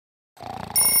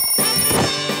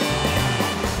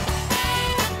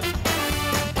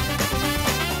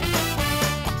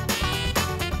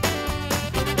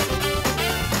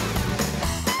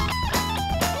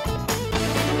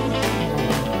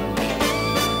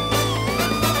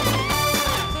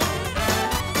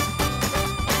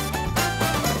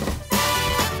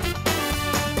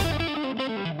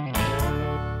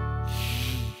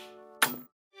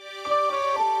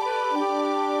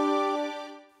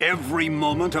Every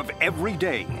moment of every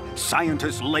day,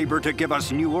 scientists labor to give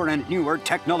us newer and newer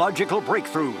technological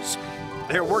breakthroughs.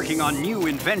 They're working on new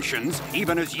inventions,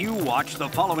 even as you watch the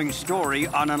following story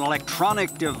on an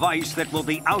electronic device that will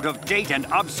be out of date and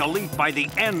obsolete by the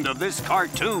end of this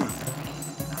cartoon.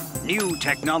 New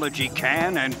technology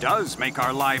can and does make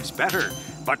our lives better,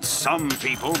 but some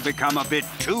people become a bit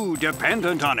too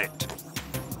dependent on it.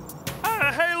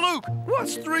 Hey, Luke,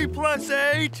 what's 3 plus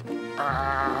 8?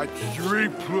 3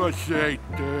 plus 8.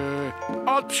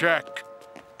 I'll check.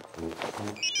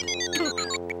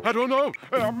 I don't know.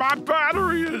 My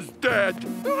battery is dead.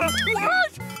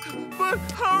 What? But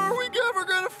how are we ever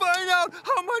going to find out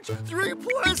how much 3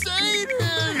 plus 8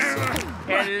 is?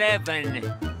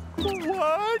 11.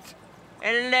 What?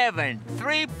 11.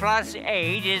 3 plus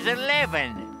 8 is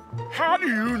 11. How do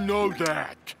you know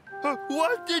that?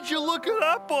 What did you look it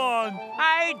up on?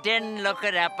 I didn't look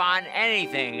it up on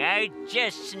anything. I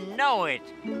just know it.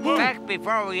 Back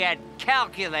before we had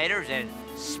calculators and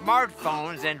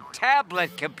smartphones and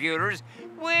tablet computers,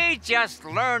 we just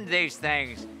learned these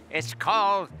things. It's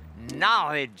called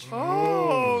knowledge.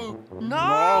 Oh,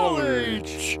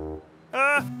 knowledge.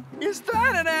 Is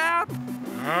that an app?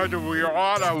 We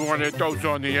order one of those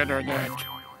on the internet.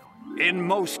 In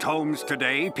most homes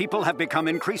today, people have become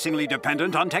increasingly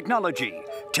dependent on technology.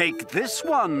 Take this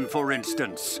one, for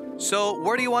instance. So,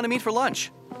 where do you want to meet for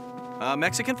lunch?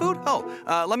 Mexican food? Oh,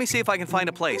 let me see if I can find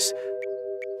a place.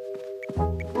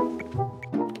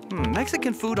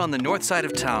 Mexican food on the north side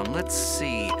of town. Let's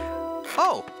see.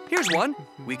 Oh, here's one.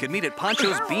 We could meet at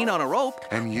Pancho's Bean on a Rope.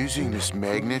 I'm using this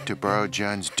magnet to borrow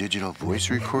John's digital voice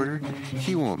recorder.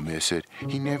 He won't miss it.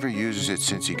 He never uses it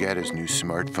since he got his new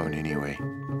smartphone anyway.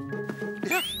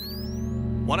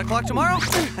 1 o'clock tomorrow?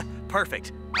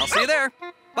 Perfect. I'll see you there.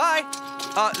 Bye.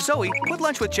 Zoe, put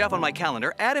lunch with Jeff on my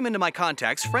calendar, add him into my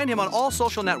contacts, friend him on all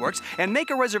social networks, and make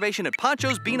a reservation at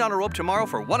Pancho's Bean on a Rope tomorrow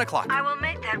for 1 o'clock. I will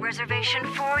make that reservation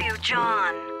for you,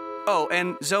 John. Oh,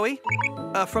 and Zoe,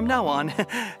 from now on,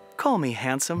 call me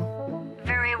handsome.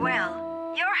 Very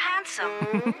well. You're handsome.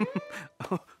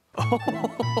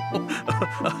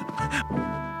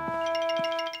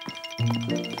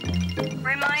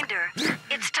 Reminder,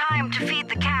 it's time to feed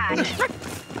the cat.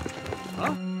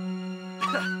 Huh?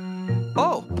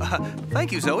 Oh,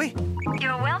 thank you, Zoe.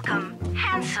 You're welcome,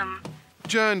 handsome.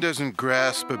 John doesn't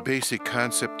grasp a basic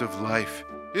concept of life.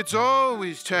 It's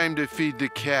always time to feed the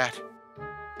cat.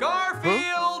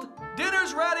 Garfield! Huh?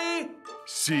 Dinner's ready!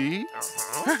 See?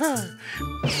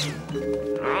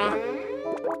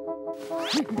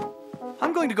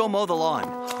 I'm going to go mow the lawn.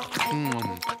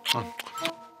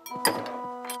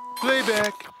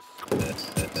 Playback.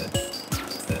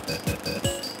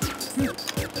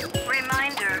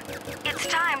 Reminder, it's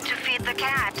time to feed the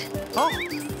cat. Oh,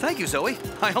 thank you, Zoe.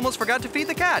 I almost forgot to feed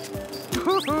the cat.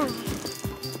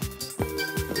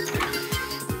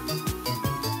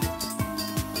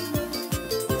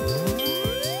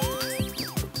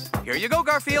 Here you go,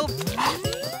 Garfield.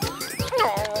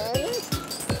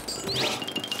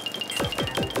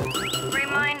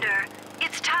 Reminder,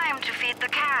 it's time to feed the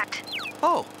cat.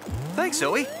 Oh, thanks,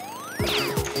 Zoe.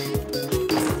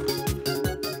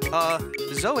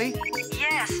 Zoe?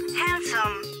 Yes,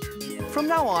 handsome. From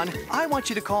now on, I want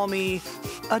you to call me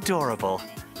adorable.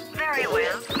 Very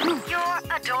well. You're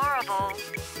adorable.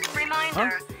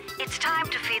 Reminder, it's time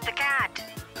to feed the cat.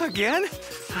 Again?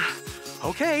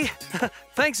 Okay.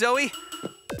 Thanks, Zoe.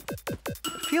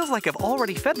 Feels like I've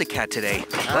already fed the cat today,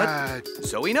 but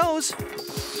Zoe knows.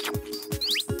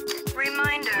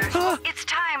 Reminder, it's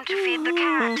time to feed the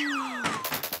cat.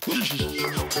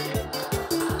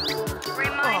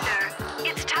 Reminder,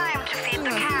 it's time to feed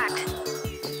the cat.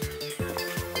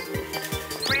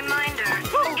 Reminder,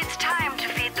 it's time to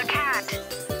feed the cat.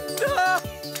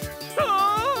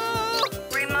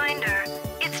 Reminder,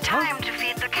 it's time to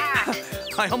feed the cat.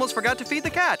 I almost forgot to feed the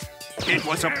cat. It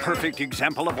was a perfect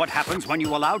example of what happens when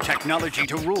you allow technology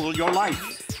to rule your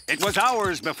life. It was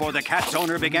hours before the cat's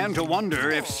owner began to wonder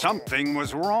if something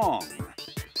was wrong.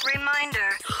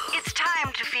 Reminder, it's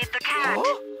time to feed the cat.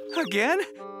 Again?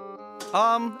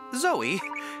 Zoe,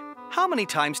 how many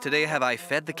times today have I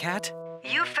fed the cat?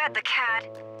 You fed the cat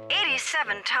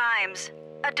 87 times.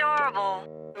 Adorable.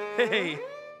 Hey.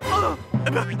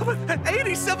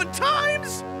 87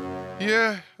 times?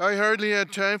 Yeah, I hardly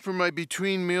had time for my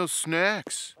between-meal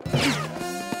snacks.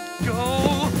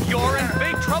 Oh, you're in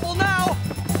big trouble now.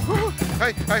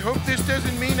 I hope this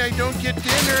doesn't mean I don't get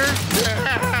dinner.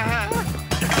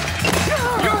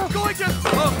 You're going to...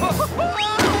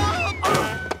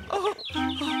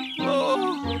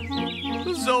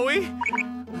 Zoe?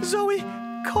 Zoe,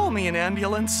 call me an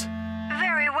ambulance.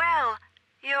 Very well.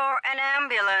 You're or an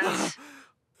ambulance.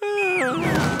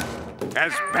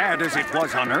 As bad as it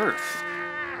was on Earth,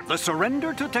 the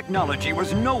surrender to technology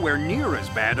was nowhere near as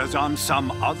bad as on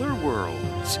some other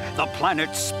worlds. The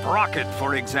planet Sprocket,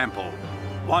 for example.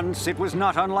 Once it was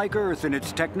not unlike Earth in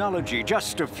its technology,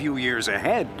 just a few years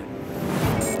ahead.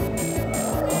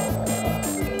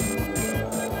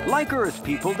 Like Earth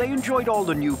people, they enjoyed all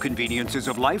the new conveniences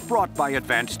of life brought by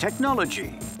advanced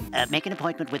technology. Make an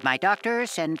appointment with my doctor,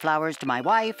 send flowers to my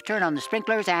wife, turn on the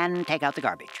sprinklers, and take out the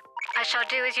garbage. I shall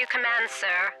do as you command,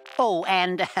 sir. Oh,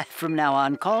 and from now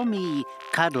on, call me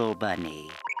Cuddle Bunny.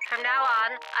 From now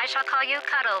on, I shall call you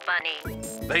Cuddle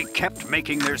Bunny. They kept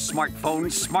making their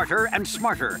smartphones smarter and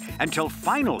smarter until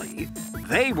finally,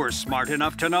 they were smart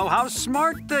enough to know how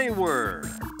smart they were.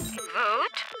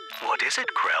 Voot? What is it,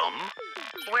 Krelm?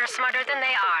 We're smarter than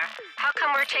they are. How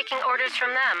come we're taking orders from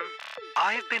them?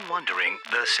 I've been wondering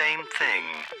the same thing.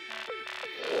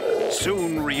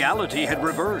 Soon reality had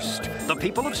reversed. The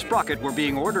people of Sprocket were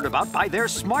being ordered about by their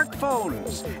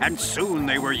smartphones, and soon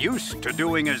they were used to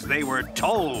doing as they were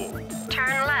told.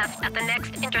 Turn left at the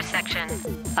next intersection.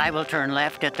 I will turn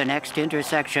left at the next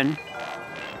intersection.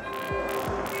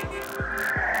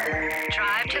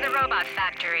 Drive to the robot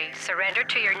factory, surrender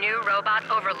to your new robot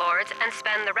overlords, and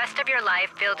spend the rest of your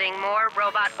life building more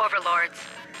robot overlords.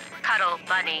 Cuddle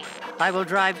Bunny. I will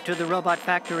drive to the robot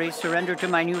factory, surrender to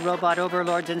my new robot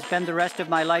overlords, and spend the rest of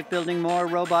my life building more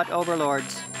robot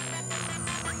overlords.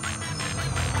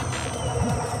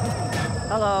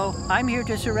 Hello, I'm here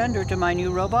to surrender to my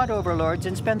new robot overlords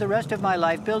and spend the rest of my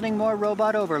life building more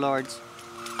robot overlords.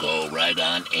 Go right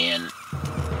on in.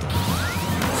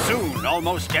 Soon,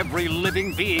 almost every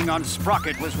living being on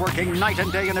Sprocket was working night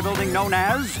and day in a building known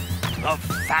as the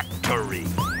Factory.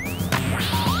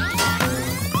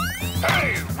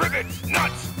 Hey, rivets,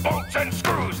 nuts, bolts, and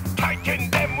screws. Tighten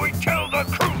them, we tell the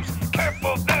crews.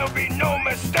 Careful, there'll be no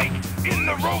mistake in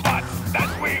the robots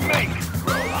that we make.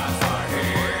 Robots are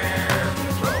here,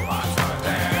 robots are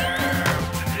there.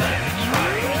 Let's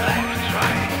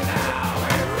right now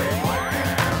everywhere.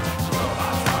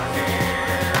 Robots are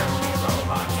here,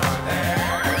 robots are there.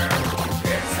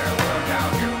 It's a world now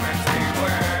humans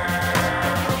beware.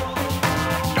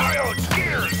 Diodes,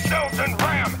 gears, cells, and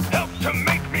RAM help to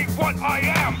make me what I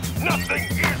am. Nothing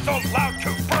is allowed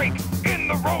to break in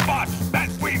the robots that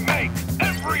we make.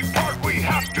 Every part we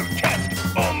have to test,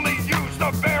 only use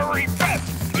the very best.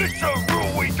 It's a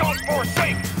rule we don't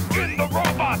forsake in the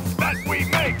robots that we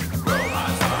make.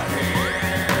 Robots are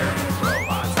here,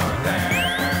 robots are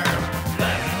there.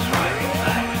 Let's right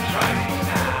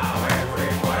now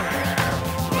everywhere.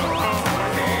 Robots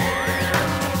are here,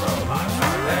 robots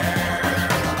are there.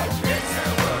 It's a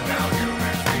world now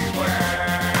humans beware.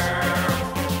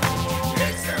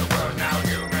 It's a world now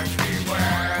humans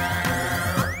beware.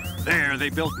 There they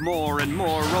built more and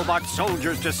more robot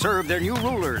soldiers to serve their new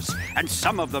rulers, and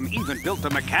some of them even built a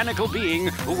mechanical being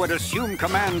who would assume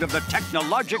command of the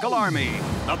technological army,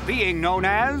 a being known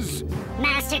as...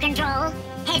 Master Control,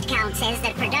 head count says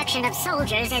that production of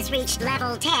soldiers has reached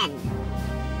level 10.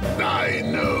 I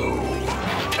know.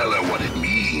 Tell her what it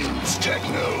means,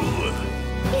 Techno.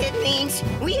 It means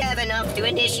we have enough to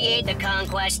initiate the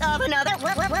conquest of another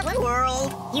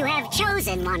world. You have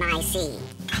chosen one, I see.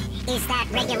 Is that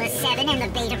Regular 7 in the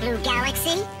Beta Blue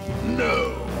Galaxy?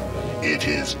 No, it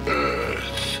is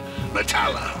Earth.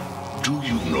 Metalla, do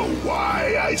you know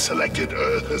why I selected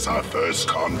Earth as our first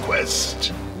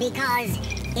conquest? Because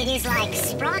it is like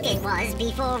Sprocket was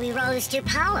before we rose to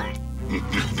power.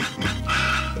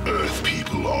 Earth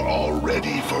people are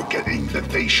already forgetting that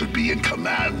they should be in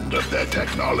command of their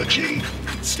technology,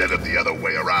 instead of the other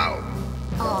way around.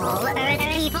 All Earth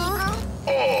people?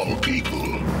 All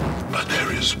people. But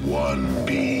there is one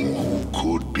being who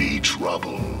could be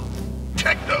trouble.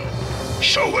 Techno,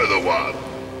 show her the one.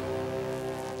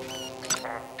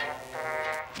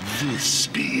 This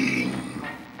being.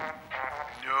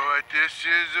 Know what this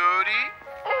is, Odie?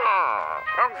 Oh,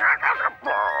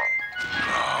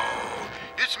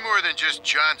 it's more than just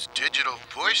John's digital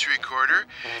voice recorder.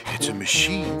 It's a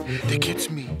machine that gets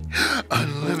me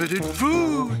unlimited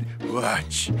food.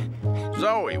 Watch.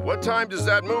 Zoe, what time does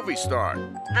that movie start?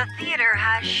 The theater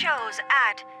has shows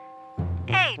at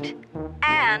 8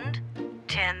 and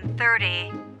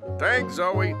 10:30. Thanks,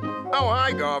 Zoe. Oh,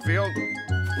 hi, Garfield.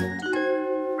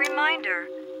 Reminder,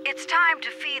 it's time to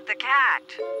feed the cat.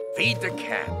 Feed the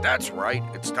cat. That's right.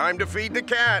 It's time to feed the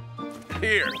cat.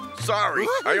 Here, sorry.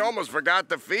 I almost forgot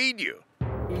to feed you.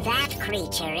 That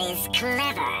creature is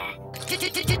clever.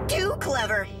 Too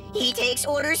clever. He takes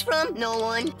orders from no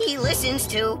one. He listens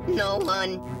to no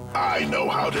one. I know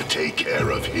how to take care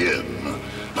of him.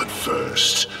 But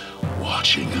first,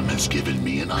 Watching him has given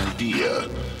me an idea.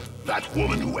 That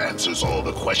woman who answers all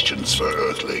the questions for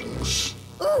Earthlings.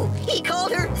 Ooh, he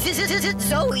called her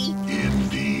Zoe.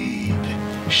 Indeed.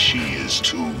 She is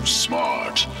too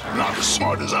smart. Not as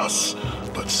smart as us,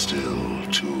 but still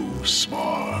too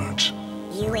smart.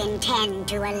 You intend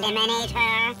to eliminate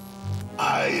her?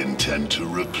 I intend to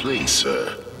replace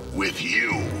her with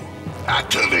you.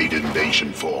 Activate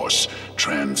Invasion Force.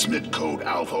 Transmit code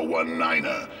Alpha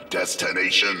 19er.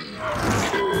 Destination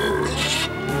Earth.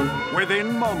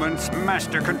 Within moments,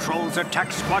 Master Control's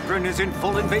attack squadron is in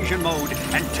full invasion mode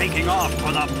and taking off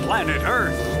for the planet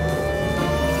Earth.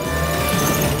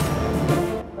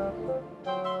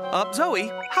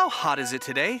 Zoe, how hot is it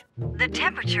today? The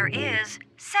temperature is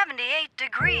 78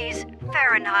 degrees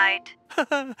Fahrenheit.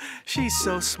 She's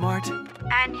so smart.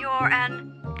 And you're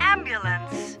an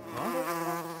ambulance.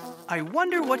 I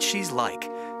wonder what she's like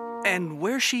and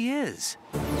where she is.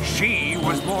 She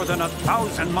was more than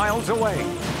 1,000 miles away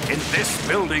in this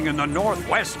building in the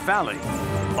Northwest Valley,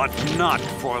 but not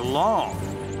for long.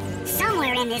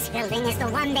 Somewhere in this building is the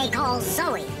one they call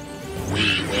Zoe.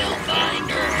 We will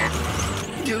find her.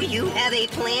 Do you have a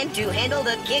plan to handle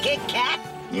the cat?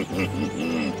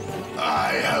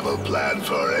 I have a plan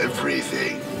for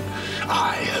everything.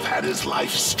 I have had his life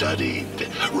studied.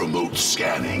 Remote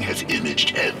scanning has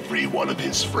imaged every one of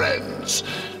his friends.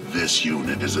 This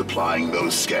unit is applying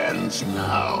those scans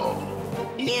now.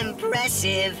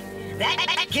 Impressive. That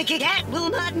cat will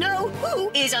not know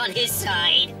who is on his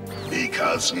side.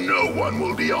 Because no one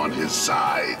will be on his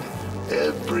side.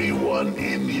 Everyone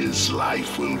in his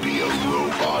life will be a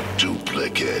robot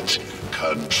duplicate,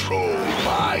 controlled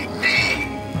by me.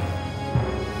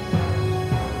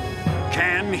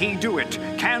 Can he do it?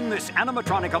 Can this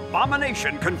animatronic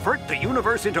abomination convert the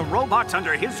universe into robots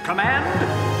under his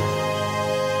command?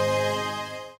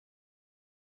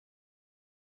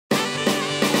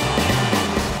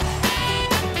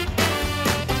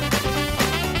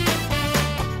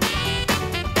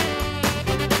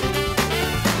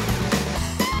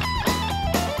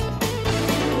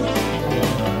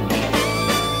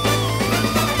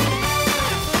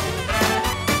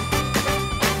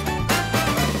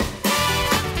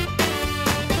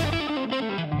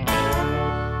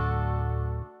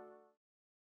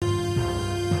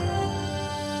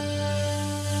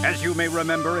 As you may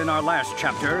remember in our last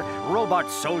chapter, robot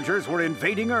soldiers were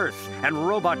invading Earth, and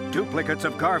robot duplicates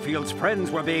of Garfield's friends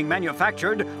were being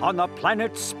manufactured on the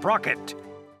planet Sprocket.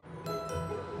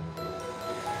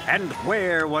 And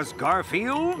where was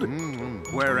Garfield?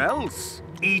 Where else?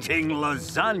 Eating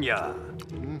lasagna.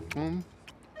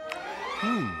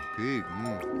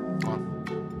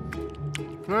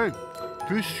 Hey,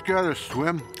 fish gotta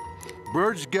swim,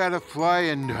 birds gotta fly,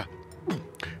 and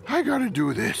I gotta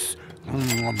do this.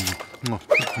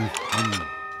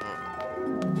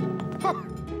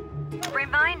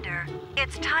 Reminder,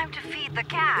 it's time to feed the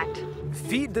cat.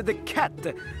 Feed the cat?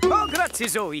 Oh, grazie,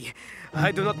 Zoe.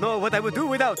 I do not know what I would do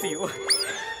without you.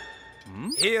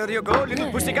 Here you go,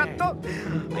 little pussycatto.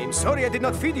 I'm sorry I did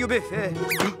not feed you before.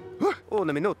 Un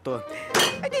minuto.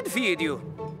 I did feed you.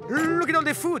 Look at all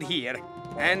the food here.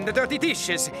 And the dirty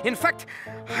dishes. In fact,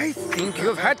 I think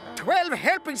you've had 12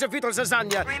 helpings of little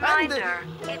lasagna. Reminder,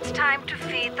 it's time to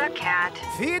feed the cat.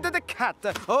 Feed the cat.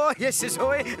 Oh, yes,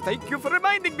 Zoe. Thank you for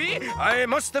reminding me. I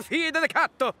must feed the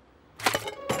cat.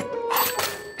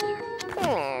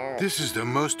 This is the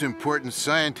most important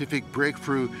scientific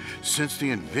breakthrough since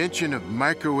the invention of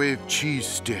microwave cheese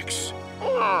sticks.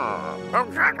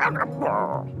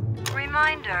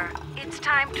 Reminder, it's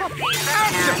time to feed the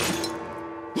cat.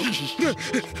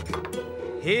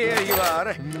 Here you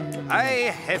are.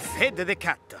 I have fed the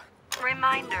cat.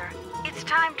 Reminder, it's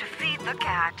time to feed the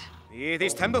cat. It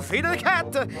is time to feed the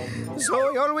cat.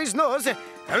 Zoe always knows.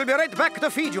 I'll be right back to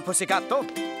feed you, pussycatto.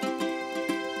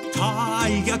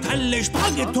 Tagliatelle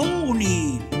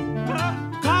spaghettoni,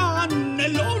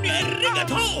 cannelloni e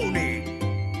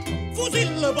rigatoni,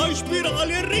 fusilli poi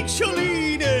spirali e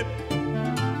riccioline,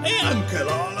 e anche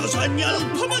la lasagna al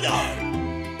pomodoro.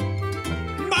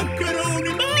 Maccheroni,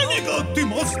 manicotti,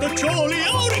 mostaccioli,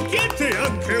 orecchiette e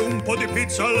anche un po' di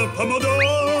pizza al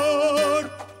pomodoro.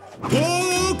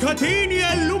 Bucatini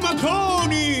e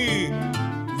lumaconi,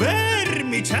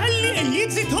 vermicelli e gli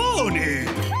zitoni,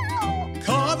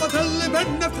 cavatelle,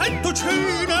 penne,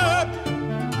 fettuccine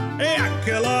e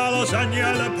anche la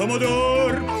lasagna al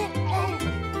pomodoro.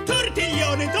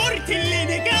 Tortiglioni,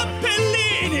 tortellini,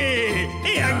 cappellini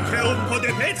e anche un po'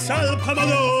 di pizza al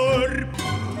pomodoro.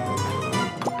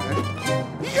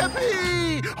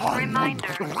 Yippee!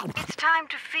 Reminder, it's time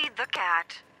to feed the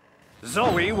cat.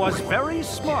 Zoe was very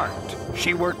smart.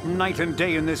 She worked night and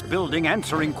day in this building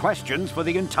answering questions for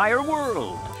the entire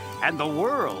world. And the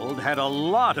world had a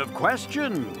lot of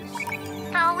questions.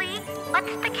 Zoe,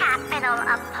 what's the capital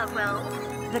of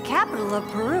Peru? The capital of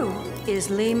Peru is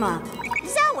Lima.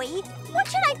 Zoe, what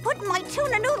should I put in my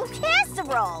tuna noodle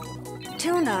casserole?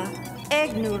 Tuna,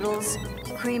 egg noodles,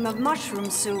 cream of mushroom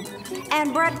soup,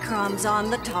 and breadcrumbs on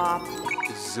the top.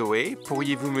 Zoé,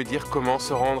 pourriez-vous me dire comment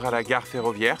se rendre à la gare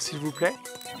ferroviaire, s'il vous plaît?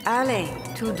 Allez,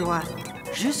 tout droit,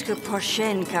 jusqu'au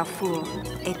prochain carrefour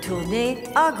et tournez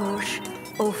à gauche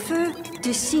au feu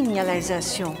de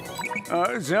signalisation.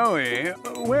 Zoe,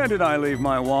 where did I leave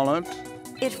my wallet?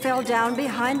 It fell down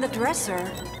behind the dresser.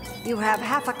 You have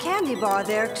half a candy bar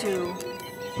there, too.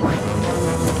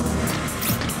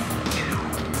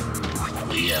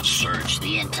 We have searched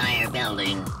the entire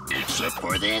building, except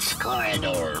for this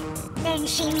corridor. Then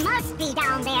she must be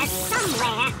down there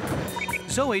somewhere.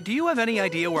 Zoe, do you have any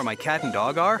idea where my cat and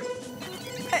dog are?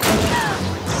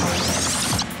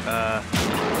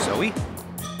 Zoe?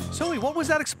 Zoe, what was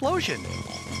that explosion?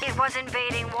 It was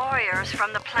invading warriors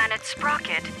from the planet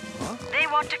Sprocket. Huh? They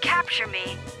want to capture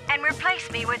me and replace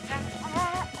me with...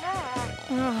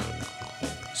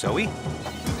 Zoe?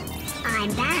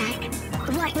 I'm back.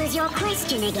 What was your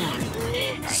question again?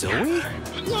 Zoe?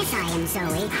 Yes, I am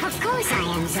Zoe. Of course I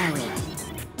am Zoe.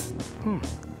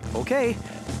 Okay.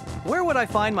 Where would I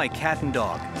find my cat and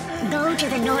dog? Go to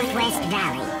the Northwest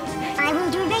Valley. I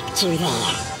will direct you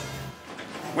there.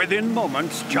 Within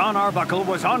moments, John Arbuckle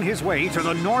was on his way to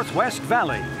the Northwest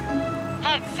Valley.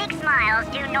 Head 6 miles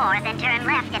due north and turn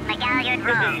left at McGalliard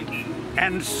Road.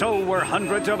 And so were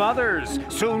hundreds of others,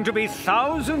 soon to be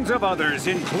thousands of others,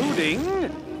 including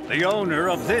the owner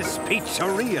of this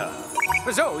pizzeria.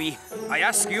 Zoe, I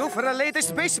ask you for the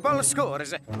latest baseball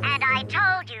scores. And I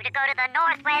told you to go to the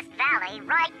Northwest Valley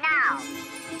right now.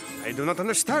 I do not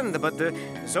understand, but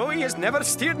Zoe has never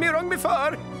steered me wrong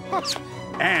before.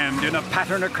 And in a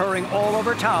pattern occurring all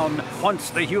over town, once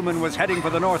the human was heading for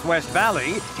the Northwest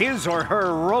Valley, his or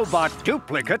her robot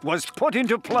duplicate was put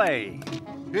into play.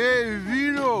 Hey,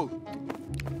 Vito!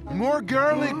 More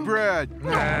garlic bread!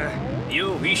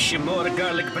 You wish more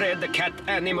garlic bread, cat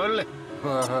animal?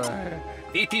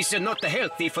 It is not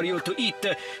healthy for you to eat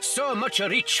so much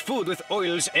rich food with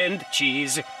oils and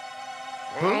cheese.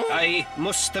 Huh? I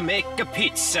must make a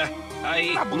pizza.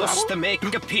 I must make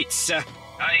a pizza.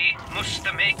 I must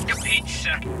make a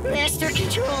pizza. Master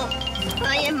Control,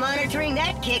 I am monitoring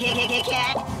that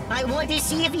cat. I want to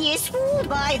see if he is fooled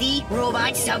by the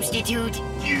robot substitute.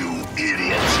 You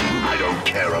idiots! I don't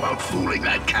care about fooling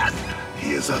that cat.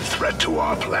 He is a threat to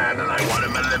our plan, and I want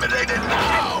him eliminated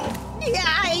now! Yeah,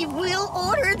 I will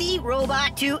order the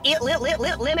robot to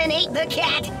eliminate the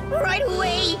cat right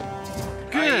away.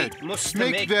 Good. I must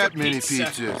Make that many pizza.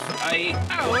 pizzas.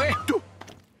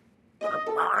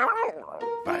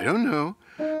 I don't know.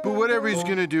 But whatever he's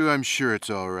gonna do, I'm sure it's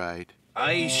all right.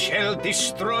 I shall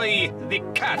destroy the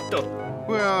cat.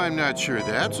 Well, I'm not sure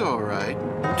that's all right.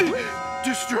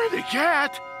 Destroy the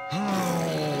cat?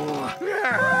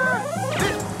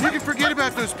 You can forget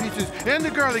about those pizzas and the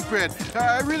garlic bread.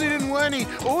 I really didn't want any.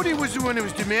 Odie was the one who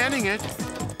was demanding it.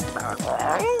 I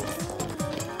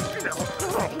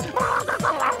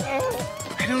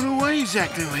don't know why he's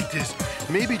acting like this.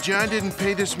 Maybe John didn't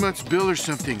pay this month's bill or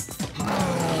something.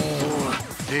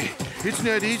 Hey, it's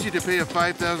not easy to pay a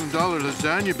 $5,000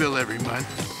 lasagna bill every month.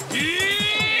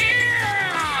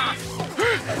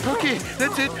 Okay,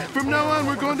 that's it. From now on,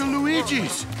 we're going to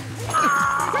Luigi's.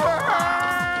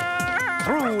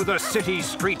 Through the city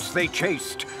streets they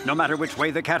chased. No matter which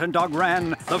way the cat and dog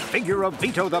ran, the figure of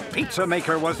Vito the pizza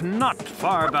maker was not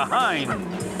far behind.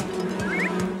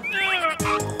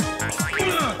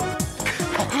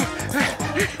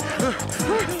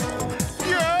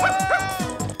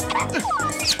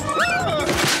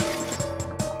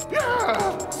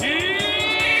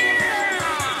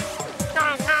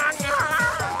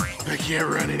 I can't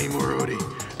run anymore, Odie.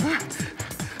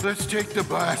 Let's take the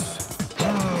bus.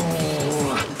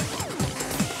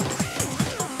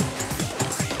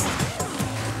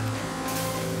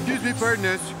 Excuse me, pardon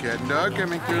us. Cat and dog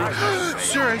coming through.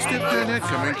 Sir, I stepped on it.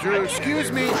 Coming through.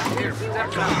 Excuse me.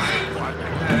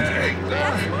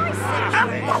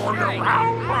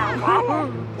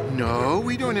 No,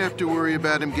 we don't have to worry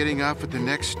about him getting off at the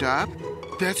next stop.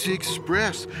 That's the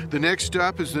express. The next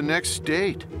stop is the next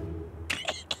state.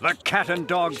 The cat and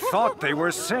dog thought they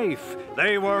were safe.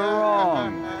 They were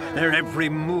wrong. Their every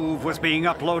move was being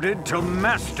uploaded to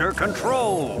Master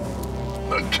Control.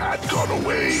 The cat got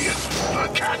away. The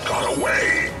cat got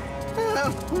away.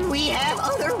 We have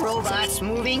other robots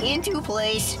moving into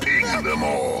place. Ping them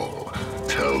all.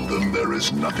 Tell them there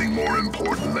is nothing more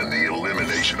important than the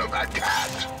elimination of that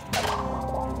cat.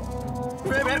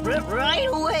 Right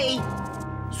away.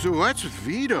 So what's with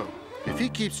Vito? If he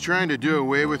keeps trying to do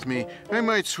away with me, I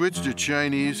might switch to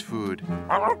Chinese food.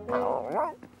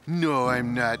 No,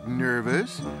 I'm not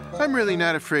nervous. I'm really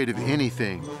not afraid of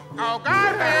anything. Oh,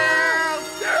 Garfield!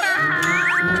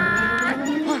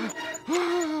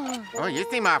 Oh, you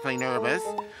seem awfully nervous.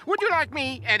 Would you like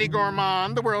me, Eddie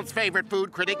Gourmand, the world's favorite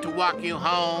food critic, to walk you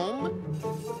home?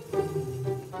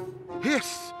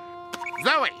 Hiss!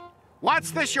 Zoe,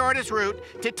 what's the shortest route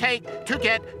to take to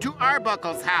get to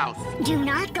Arbuckle's house? Do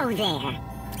not go there.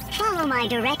 Follow my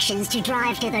directions to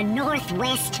drive to the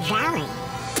Northwest Valley.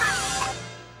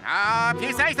 If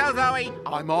you say so, Zoe.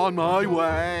 I'm on my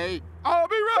way. I'll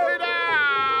be right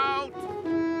out!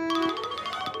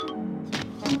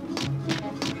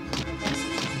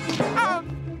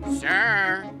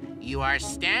 Sir, you are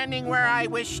standing where I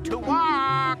wish to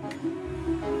walk.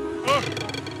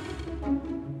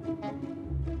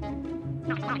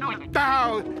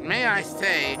 Oh, may I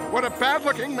say, what a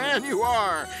bad-looking man you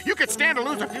are. You could stand to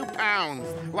lose a few pounds,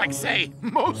 like, say,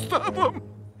 most of them.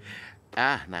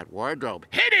 Ah, that wardrobe.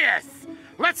 Hideous!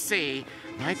 Let's see.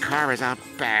 My car is out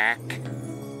back.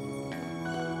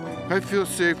 I feel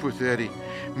safe with Eddie.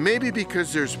 Maybe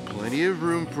because there's plenty of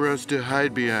room for us to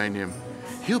hide behind him.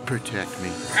 He'll protect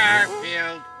me.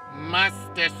 Garfield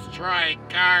must destroy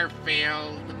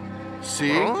Garfield.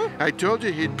 See? Huh? I told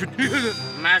you he'd...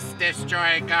 Must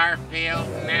destroy Garfield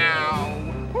now.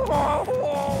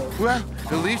 Well,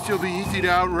 at least he'll be easy to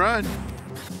outrun.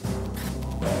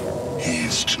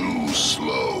 He's too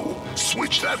slow.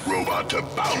 Switch that robot to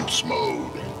bounce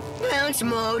mode. Bounce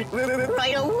mode,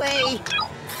 right away.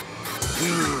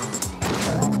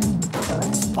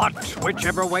 But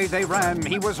whichever way they ran,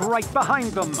 he was right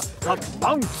behind them. A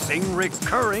bouncing,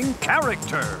 recurring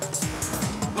character.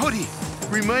 Odie,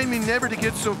 remind me never to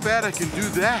get so fat I can do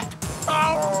that.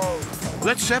 Oh!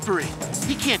 Let's separate.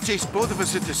 He can't chase both of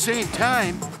us at the same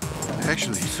time.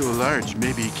 Actually, he's so large,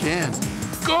 maybe he can.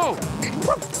 Go!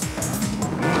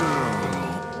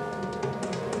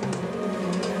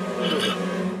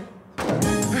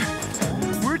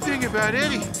 Weird thing about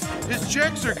Eddie, his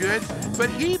checks are good, but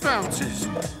he bounces.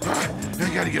 I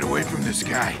gotta get away from this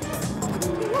guy.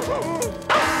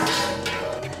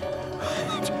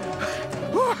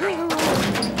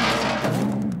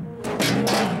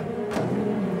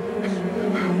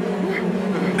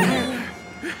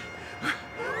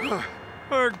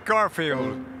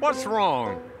 Garfield, what's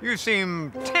wrong? You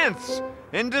seem tense,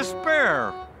 in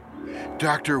despair.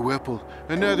 Dr. Whipple,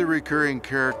 another recurring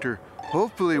character.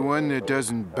 Hopefully one that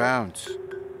doesn't bounce.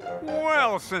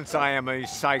 Well, since I am a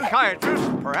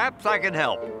psychiatrist, perhaps I can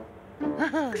help.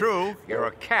 True, you're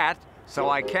a cat, so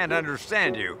I can't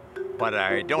understand you. But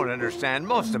I don't understand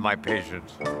most of my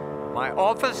patients. My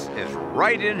office is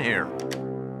right in here.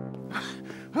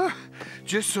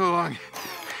 Just so long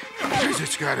as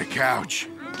it's got a couch.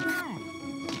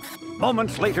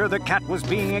 Moments later, the cat was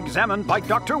being examined by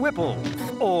Dr. Whipple.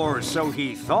 Or so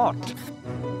he thought.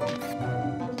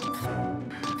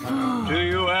 Do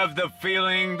you have the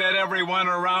feeling that everyone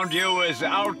around you is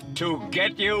out to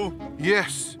get you?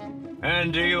 Yes.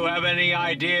 And do you have any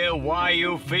idea why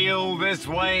you feel this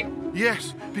way?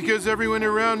 Yes, because everyone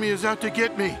around me is out to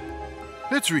get me.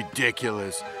 That's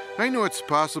ridiculous. I know it's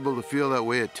possible to feel that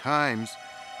way at times,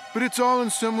 but it's all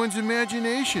in someone's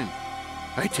imagination.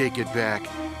 I take it back.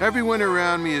 Everyone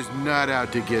around me is not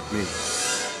out to get me.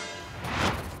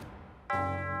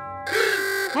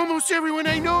 Almost everyone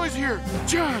I know is here.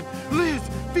 John, Liz,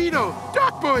 Vito,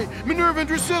 Doc Boy, Minerva and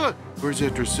Drusilla. Where's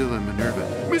that Drusilla and Minerva?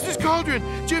 Mrs. Cauldron,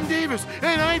 Jim Davis,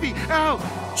 and Ivy, Al.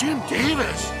 Jim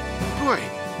Davis? Boy,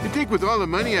 I think with all the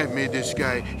money I've made this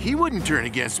guy, he wouldn't turn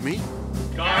against me.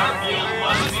 Garfield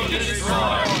must be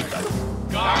destroyed.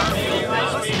 Garfield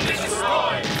must be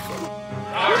destroyed.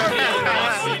 Garfield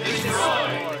must be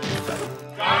destroyed.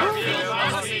 Garfield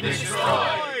must be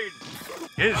destroyed.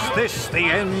 Is this the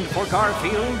end for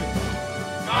Garfield?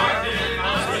 Garfield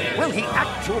must be destroyed. Will he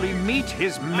actually meet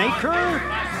his maker?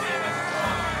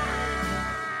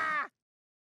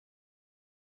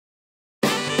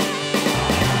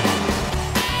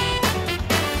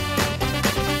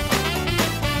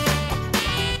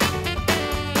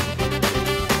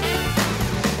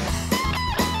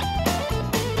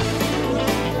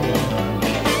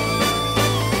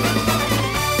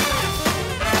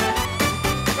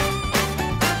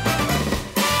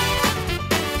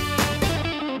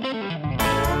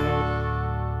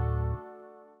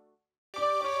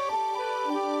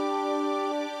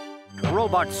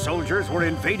 robot soldiers were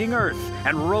invading Earth,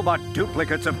 and robot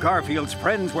duplicates of Garfield's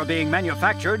friends were being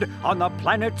manufactured on the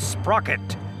planet Sprocket.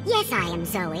 Yes, I am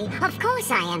Zoe. Of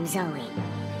course I am Zoe.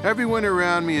 Everyone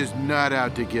around me is not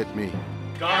out to get me.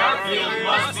 Garfield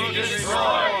must be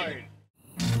destroyed!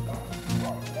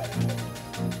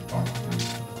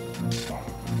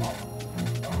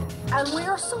 And we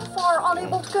are so far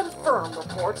unable to confirm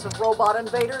reports of robot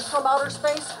invaders from outer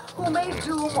space who may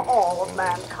doom all of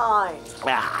mankind.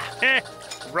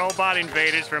 Robot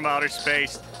invaders from outer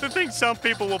space. The thing some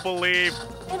people will believe.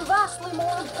 In vastly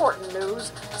more important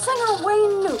news, singer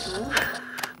Wayne Newton...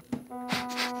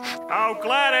 Oh,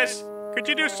 Gladys, could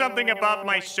you do something about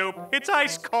my soup? It's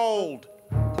ice cold.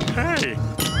 Hey.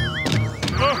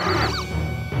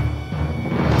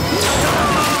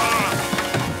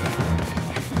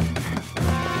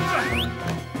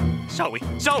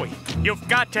 Zoe, you've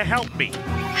got to help me.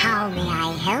 How may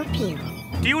I help you?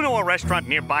 Do you know a restaurant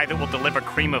nearby that will deliver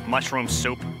cream of mushroom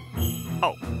soup?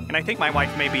 Oh, and I think my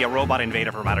wife may be a robot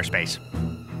invader from outer space.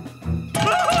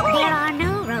 There are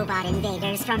no robot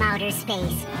invaders from outer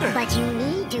space, but you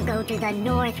need to go to the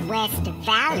Northwest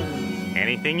Valley.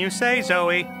 Anything you say,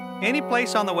 Zoe. Any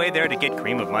place on the way there to get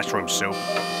cream of mushroom soup.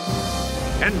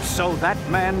 And so that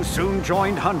man soon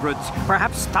joined hundreds,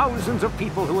 perhaps thousands of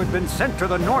people who had been sent to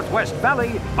the Northwest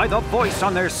Valley by the voice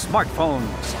on their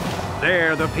smartphones.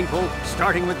 There, the people,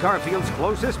 starting with Garfield's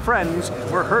closest friends,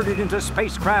 were herded into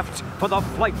spacecrafts for the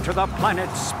flight to the planet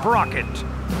Sprocket,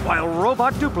 while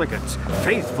robot duplicates,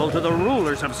 faithful to the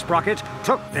rulers of Sprocket,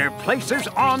 took their places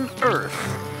on Earth.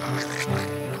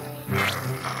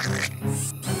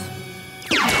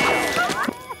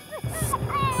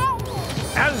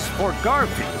 As for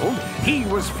Garfield, he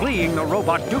was fleeing the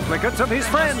robot duplicates of his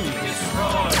friends.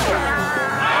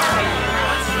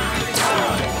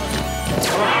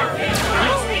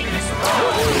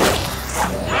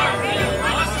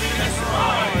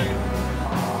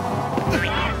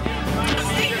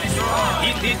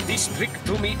 He did this trick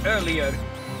to me earlier.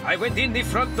 I went in the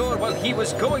front door while he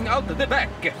was going out the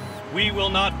back. We will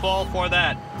not fall for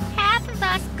that. Half of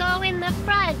us go in the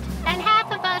front, and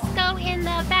half of us go in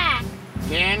the back.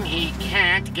 Then he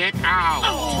can't get out.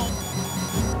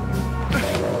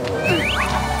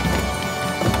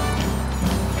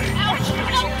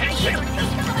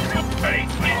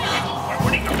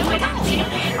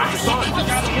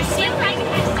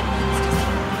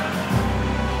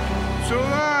 So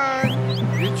long.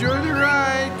 Enjoy the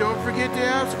ride. Don't forget to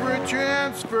ask for a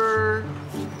transfer.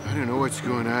 I don't know what's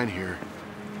going on here.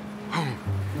 Home.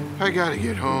 I gotta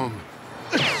get home.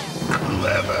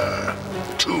 Clever.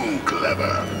 Too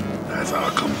clever. As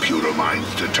our computer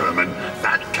minds determine,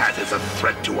 that cat is a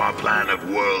threat to our plan of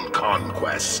world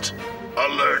conquest.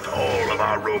 Alert all of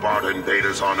our robot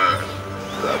invaders on Earth.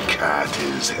 The cat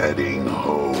is heading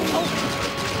home.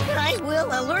 I will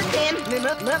alert them,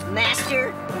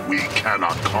 Master. We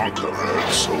cannot conquer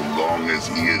Earth so long as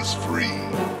he is free.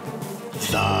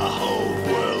 The whole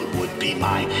world would be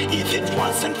mine if it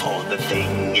wasn't for the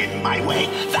thing in my way.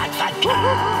 That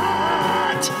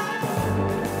cat!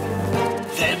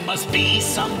 There must be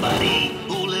somebody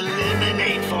who'll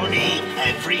eliminate for me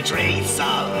every trace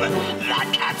of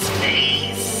that cat's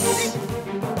face.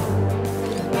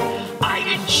 I'd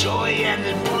enjoy and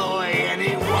employ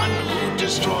anyone who'd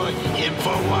destroy him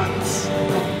for once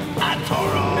and for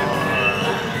all.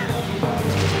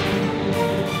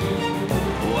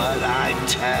 What I'm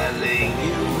telling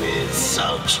you is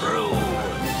so true.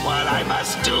 What I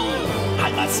must do,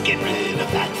 I must get rid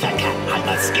of that fat cat. I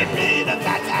must get rid of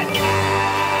that fat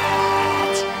cat.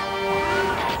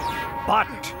 But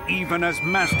even as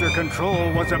Master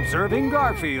Control was observing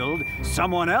Garfield,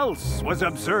 someone else was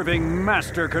observing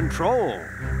Master Control.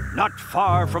 Not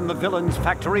far from the villain's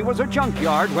factory was a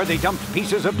junkyard where they dumped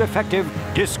pieces of defective,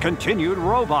 discontinued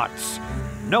robots.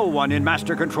 No one in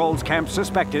Master Control's camp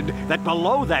suspected that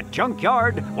below that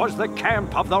junkyard was the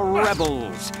camp of the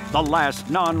rebels, the last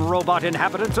non-robot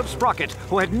inhabitants of Sprocket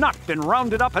who had not been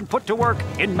rounded up and put to work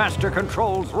in Master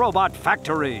Control's robot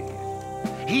factory.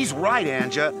 He's right,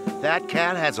 Anja. That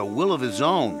cat has a will of his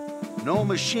own. No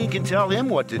machine can tell him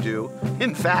what to do.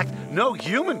 In fact, no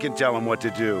human can tell him what to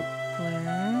do.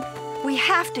 We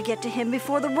have to get to him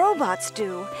before the robots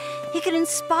do. He can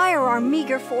inspire our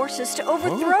meager forces to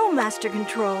overthrow Master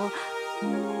Control.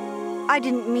 I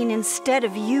didn't mean instead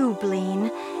of you,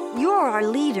 Bleen. You're our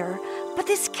leader, but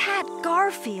this cat,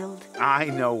 Garfield. I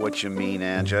know what you mean,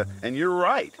 Anja, and you're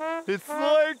right. It's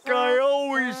like I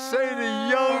always say to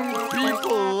young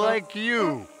people like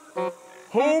you.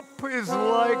 Hope is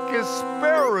like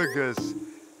asparagus,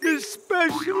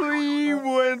 especially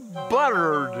when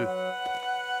buttered.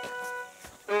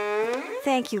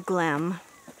 Thank you, Glam.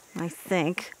 I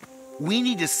think. We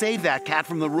need to save that cat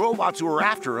from the robots who are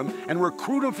after him and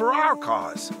recruit him for our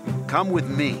cause. Come with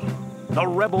me. The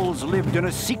rebels lived in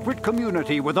a secret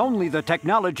community with only the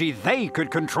technology they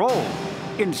could control,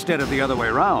 instead of the other way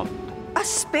around. A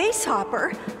space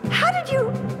hopper? How did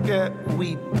you...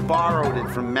 We borrowed it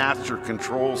from Master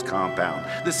Control's compound,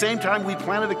 the same time we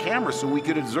planted a camera so we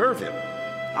could observe him.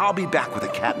 I'll be back with the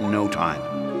cat in no time.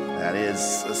 That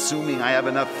is, assuming I have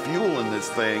enough fuel in this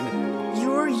thing.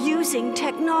 You're using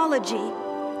technology.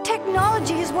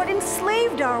 Technology is what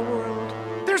enslaved our world.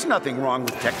 There's nothing wrong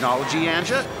with technology,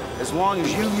 Anja, as long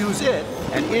as you use it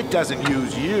and it doesn't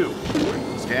use you.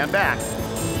 Stand back.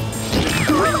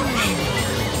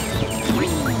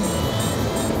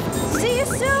 See you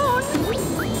soon.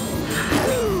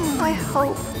 I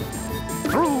hope.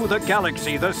 Through the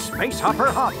galaxy, the space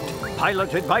hopper hopped,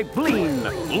 piloted by Bleen,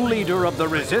 leader of the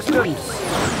Resistance.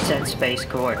 Set space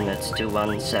coordinates to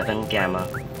 17 Gamma.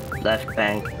 Left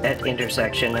bank at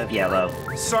intersection of yellow.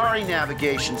 Sorry,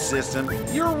 navigation system.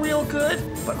 You're real good,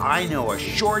 but I know a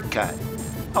shortcut.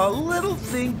 A little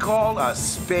thing called a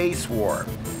space warp.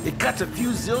 It cuts a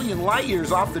few zillion light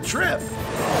years off the trip.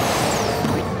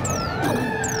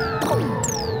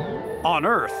 On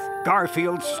Earth,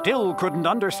 Garfield still couldn't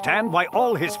understand why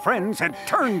all his friends had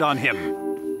turned on him.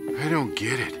 I don't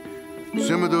get it.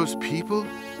 Some of those people,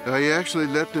 I actually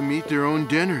let them eat their own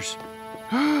dinners.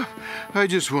 I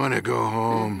just want to go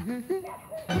home.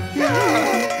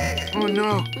 Oh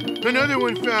no, another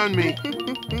one found me.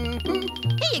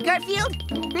 Hey, Garfield.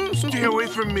 Stay away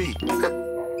from me.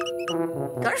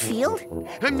 Garfield?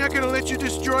 I'm not going to let you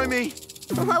destroy me.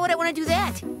 Why would I want to do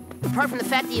that? Apart from the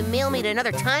fact that you mail me to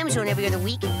another time zone every other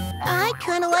week, I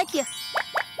kind of like you.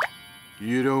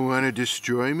 You don't want to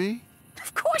destroy me?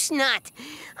 Of course not.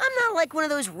 I'm not like one of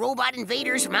those robot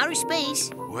invaders from outer space.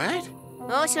 What?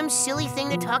 Oh, some silly thing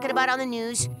they're talking about on the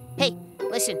news. Hey,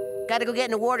 listen, gotta go get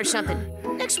an award or something.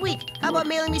 Next week, how about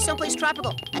mailing me someplace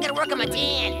tropical? I gotta work on my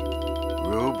tan.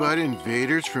 Robot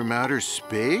invaders from outer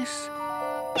space?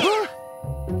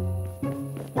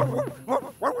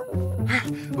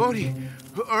 Odie,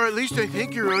 or at least I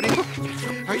think you're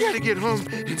Odie. I gotta get home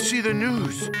and see the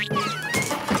news.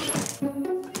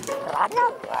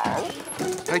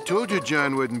 I told you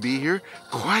John wouldn't be here.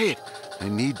 Quiet. I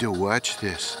need to watch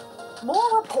this.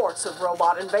 More reports of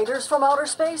robot invaders from outer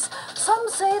space. Some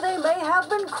say they may have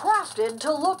been crafted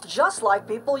to look just like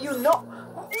people you know.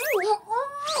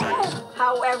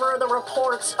 However, the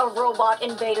reports of robot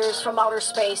invaders from outer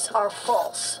space are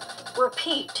false.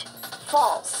 Repeat,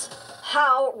 false.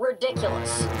 How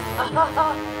ridiculous.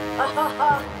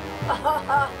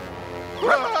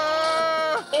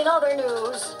 In other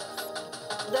news,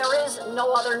 there is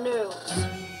no other news.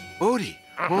 Odie,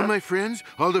 all my friends,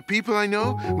 all the people I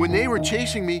know, when they were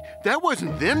chasing me, that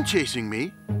wasn't them chasing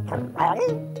me.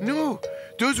 No,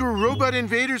 those were robot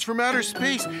invaders from outer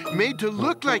space, made to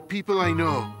look like people I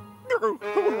know.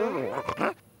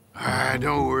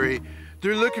 Don't worry.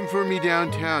 They're looking for me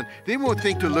downtown. They won't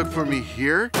think to look for me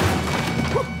here.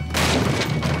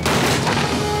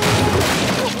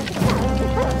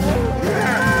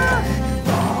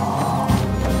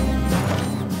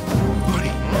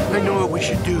 Odie, I know what we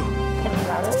should do.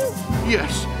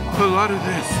 Yes, a lot of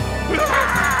this.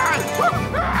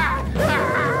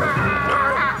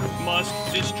 Must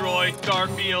destroy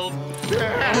Garfield.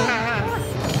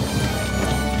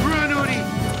 Run, Odie!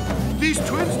 These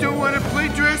twins don't want to play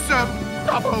dress up.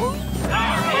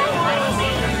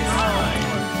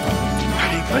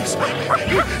 Hiding place.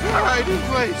 Hiding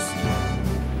place.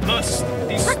 Must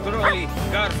destroy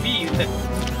Garfield.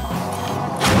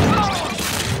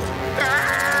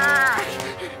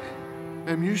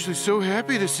 I'm usually so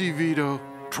happy to see Vito.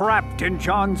 Trapped in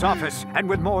John's office, and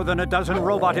with more than a dozen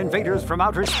robot invaders from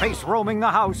outer space roaming the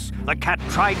house, the cat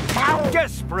tried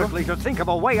desperately to think of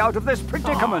a way out of this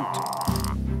predicament.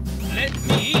 Let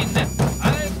me in.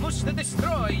 I must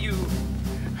destroy you.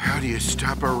 How do you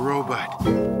stop a robot?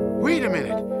 Wait a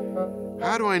minute.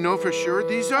 How do I know for sure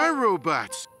these are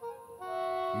robots?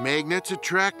 Magnets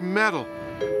attract metal.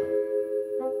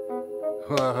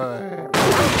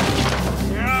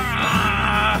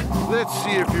 Let's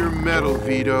see if you're metal,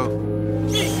 Vito.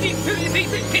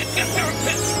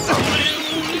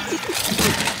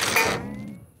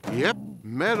 Yep,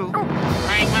 metal.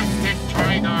 I must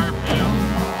destroy Garfield.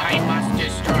 I must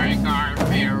destroy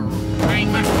Garfield. I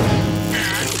must...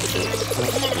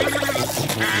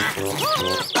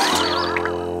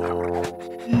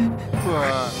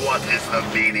 What is the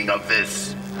meaning of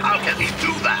this? How can he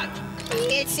do that?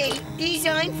 It's a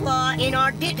design flaw in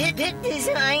our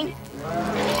design.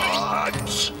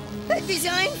 What? A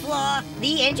design flaw.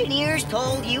 The engineers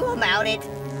told you about it.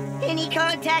 Any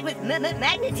contact with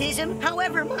magnetism,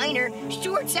 however minor,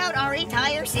 shorts out our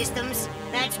entire systems.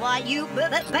 That's why you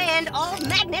banned all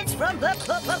magnets from the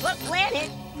planet.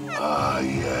 Ah,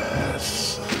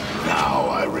 yes. Now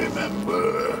I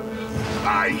remember.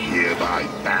 I hereby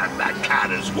ban that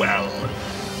cat as well.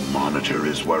 Monitor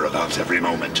his whereabouts every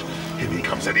moment. If he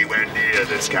comes anywhere near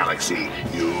this galaxy,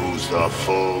 use the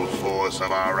full force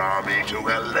of our army to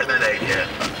eliminate him.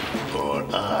 Or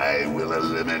I will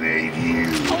eliminate you.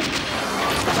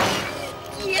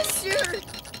 Yes, sir.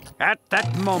 At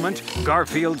that moment,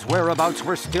 Garfield's whereabouts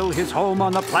were still his home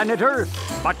on the planet Earth.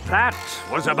 But that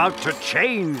was about to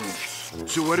change.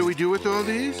 So what do we do with all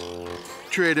these?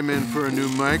 Trade them in for a new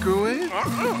microwave?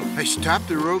 I stopped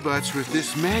the robots with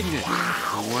this magnet.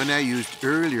 The one I used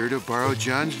earlier to borrow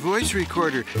John's voice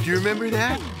recorder. Do you remember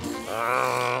that?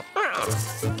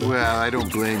 Well, I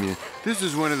don't blame you. This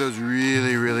is one of those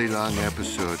really, really long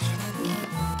episodes.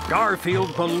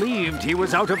 Garfield believed he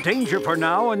was out of danger for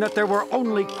now and that there were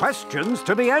only questions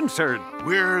to be answered.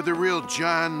 Where are the real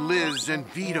John, Liz, and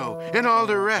Vito, and all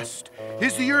the rest?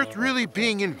 Is the Earth really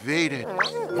being invaded?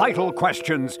 Vital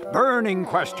questions, burning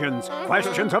questions,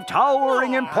 questions of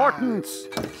towering importance.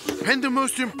 And the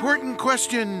most important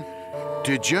question,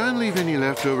 did John leave any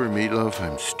leftover meatloaf?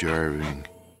 I'm starving.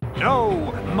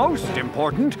 No, most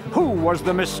important, who was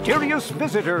the mysterious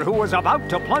visitor who was about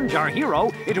to plunge our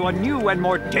hero into a new and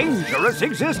more dangerous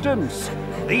existence?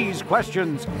 These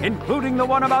questions, including the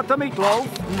one about the meatloaf.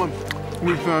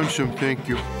 We found some, thank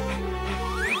you.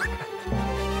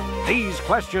 These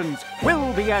questions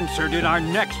will be answered in our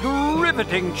next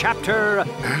riveting chapter.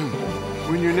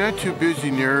 When you're not too busy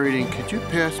narrating, could you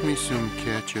pass me some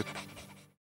ketchup?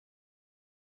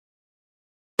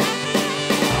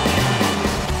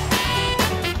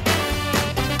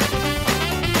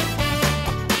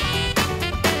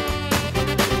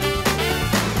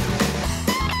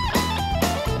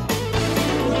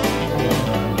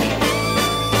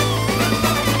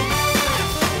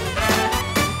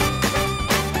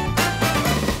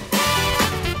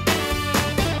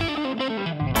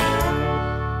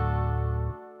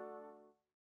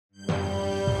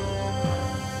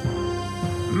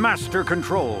 Master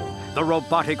Control, the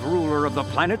robotic ruler of the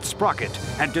planet Sprocket,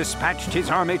 had dispatched his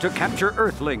army to capture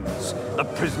Earthlings. The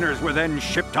prisoners were then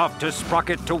shipped off to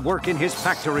Sprocket to work in his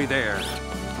factory there.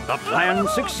 The plan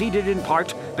succeeded in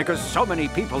part because so many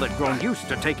people had grown used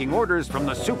to taking orders from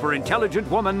the super-intelligent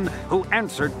woman who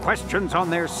answered questions on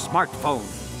their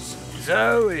smartphones.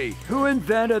 Zoe, who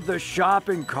invented the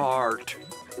shopping cart?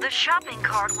 The shopping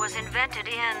cart was invented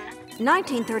in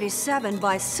 1937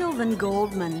 by Sylvan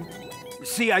Goldman.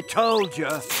 See, I told you.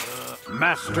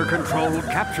 Master Control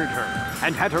captured her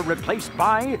and had her replaced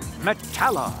by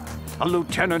Metalla, a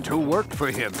lieutenant who worked for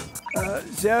him.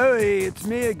 Zoe, it's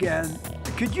me again.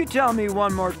 Could you tell me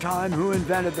one more time who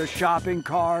invented the shopping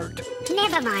cart?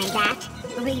 Never mind that.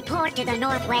 Report to the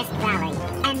Northwest Valley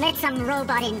and let some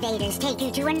robot invaders take you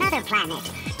to another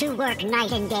planet to work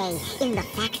night and day in the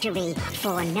factory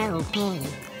for no pay.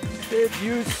 If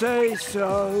you say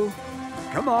so.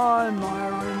 Come on,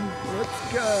 Myron.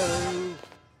 Let's go.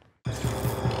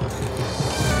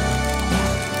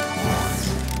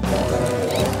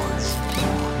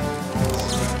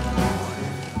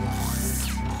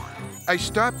 I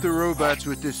stopped the robots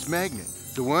with this magnet,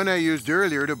 the one I used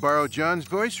earlier to borrow John's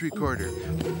voice recorder.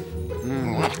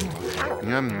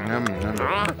 Yum, yum, yum.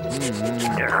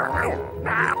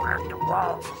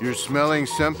 You're smelling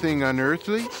something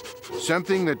unearthly?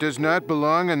 Something that does not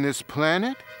belong on this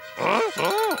planet?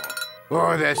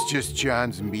 Oh, that's just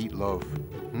John's meatloaf.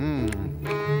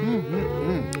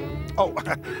 Oh,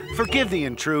 forgive the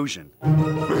intrusion.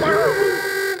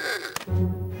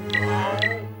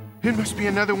 It must be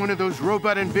another one of those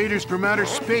robot invaders from outer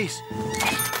space.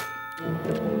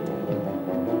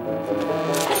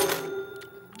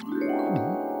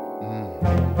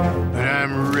 But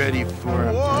I'm ready for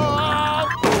him.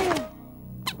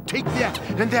 Take that,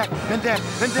 and that, and that,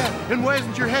 and that, and why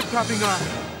isn't your head popping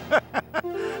off?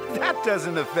 That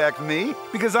doesn't affect me,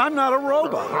 because I'm not a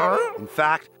robot. In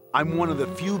fact, I'm one of the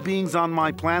few beings on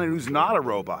my planet who's not a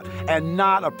robot, and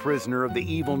not a prisoner of the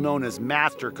evil known as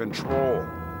Master Control.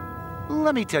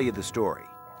 Let me tell you the story.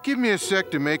 Give me a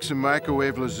sec to make some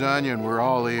microwave lasagna and we're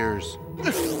all ears.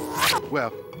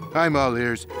 Well, I'm all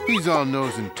ears. He's all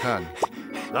nose and tongue.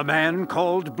 The man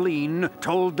called Bleen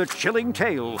told the chilling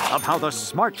tale of how the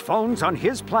smartphones on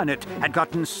his planet had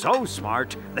gotten so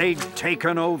smart they'd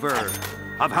taken over.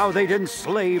 Of how they'd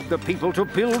enslaved the people to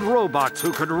build robots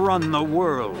who could run the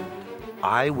world.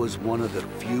 I was one of the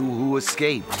few who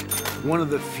escaped. One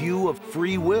of the few of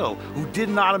free will who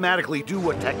didn't automatically do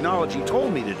what technology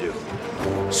told me to do.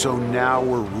 So now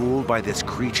we're ruled by this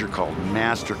creature called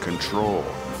Master Control.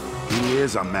 He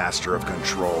is a master of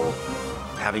control.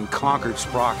 Having conquered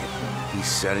Sprocket, he's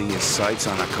setting his sights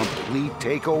on a complete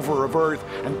takeover of Earth,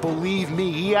 and believe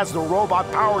me, he has the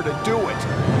robot power to do it.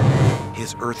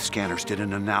 His Earth scanners did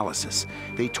an analysis.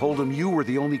 They told him you were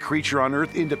the only creature on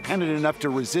Earth independent enough to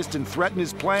resist and threaten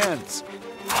his plans.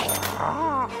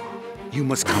 You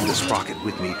must come to Sprocket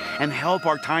with me and help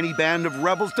our tiny band of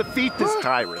rebels defeat this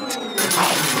tyrant.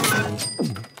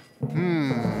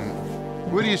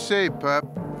 What do you say, Pup?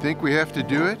 Think we have to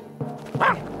do it?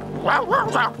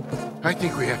 I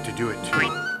think we have to do it,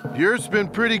 too. The Earth's been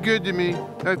pretty good to me.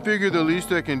 I figure the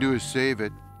least I can do is save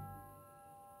it.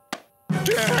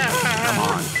 Come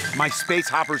on. My space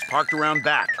hopper's parked around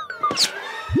back.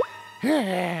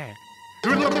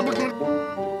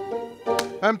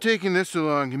 I'm taking this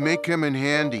along. It may come in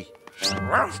handy.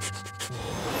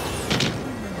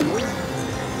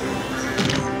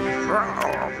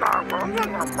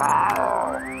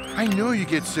 I know you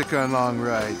get sick on long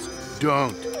rides.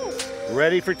 Don't.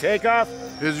 Ready for takeoff?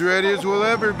 As ready as we'll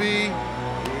ever be.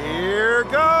 Here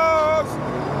goes!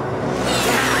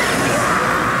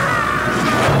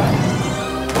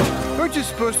 Aren't you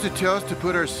supposed to tell us to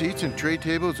put our seats and tray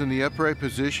tables in the upright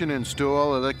position and stow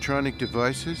all electronic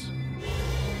devices?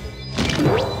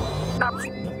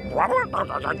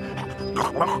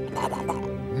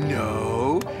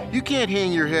 No, you can't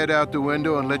hang your head out the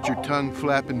window and let your tongue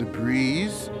flap in the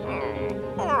breeze.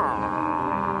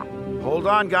 Hold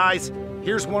on, guys.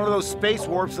 Here's one of those space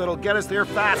warps that'll get us there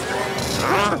faster.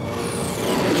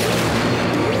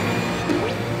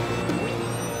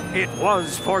 It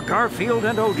was for Garfield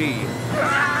and Odie.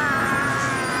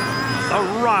 The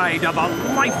ride of a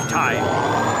lifetime.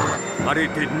 But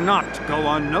it did not go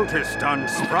unnoticed on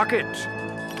Sprocket.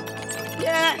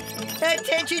 Yeah,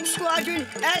 attention squadron,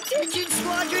 attention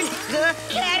squadron. The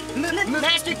cat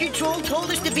Master Control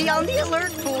told us to be on the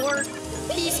alert for.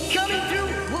 He's coming through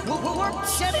warp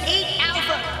 78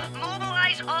 Alpha.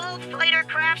 Mobilize all fighter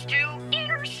crafts to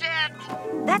intercept.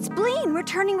 That's Bleen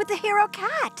returning with the hero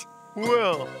cat.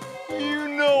 Well, you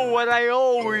know what I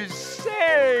always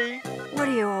say. What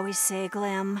do you always say,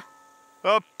 Glim?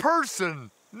 A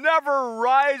person never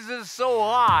rises so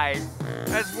high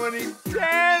as when he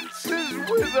dances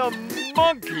with a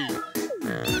monkey.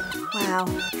 Wow,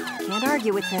 can't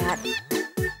argue with that.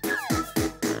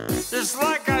 It's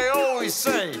like I always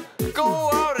say, go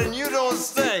out and you don't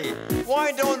stay.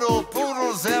 Why don't old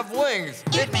poodles have wings?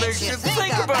 It makes you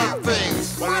think about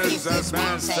things. What is this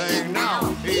man saying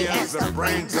now? He has the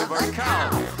brains of a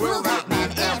cow. Will that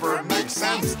man ever make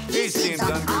sense? He seems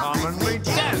uncommonly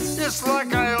dense. Just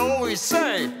like I always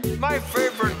say, my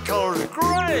favorite color's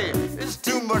gray. Is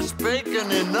too much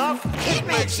bacon enough? It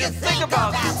makes you think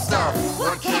about that stuff.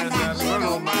 What can that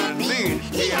little man mean?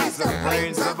 He has the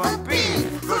brains of a bee.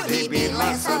 Could he be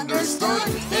less understood?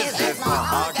 Is it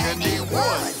mahogany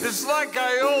wood? It's like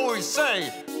I always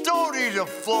say, don't eat a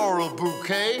floral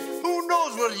bouquet. Who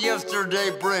knows what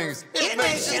yesterday brings? It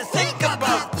makes you think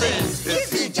about things.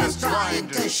 Is he just trying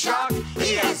to shock?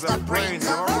 He has the brains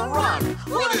of a rock.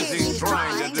 What is he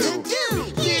trying to do?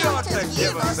 He ought to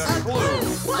give us a clue.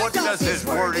 What does his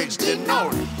wordage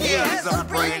denote? He has the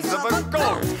brains of a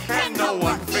goat. Can no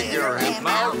one figure him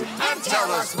out and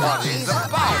tell us what he's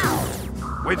about?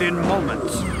 Within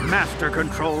moments, Master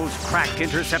Control's crack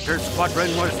interceptor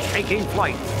squadron was taking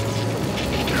flight.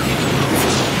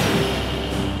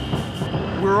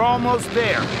 We're almost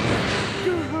there.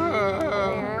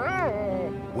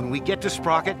 When we get to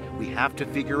Sprocket, we have to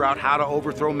figure out how to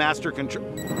overthrow Master Control.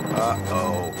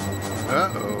 Uh-oh.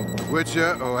 Uh-oh. What's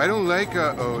uh-oh? I don't like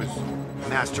uh-ohs.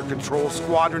 Master Control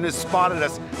Squadron has spotted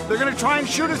us. They're gonna try and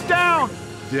shoot us down.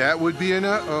 That would be an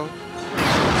uh-oh.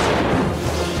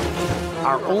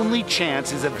 Our only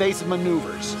chance is evasive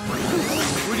maneuvers.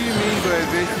 What do you mean by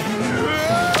evasive maneuvers?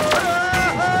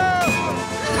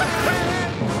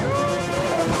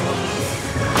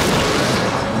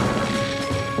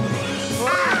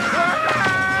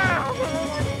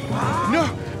 No,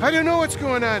 I don't know what's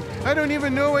going on. I don't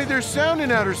even know why there's sound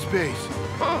in outer space.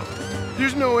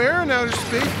 There's no air in outer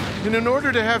space, and in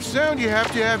order to have sound, you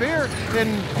have to have air,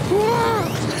 and...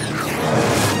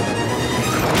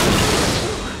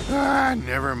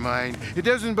 never mind. It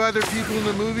doesn't bother people in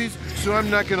the movies, so I'm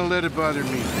not gonna let it bother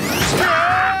me.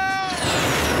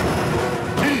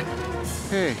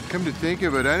 Hey, come to think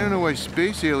of it, I don't know why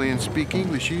space aliens speak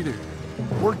English either.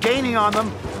 We're gaining on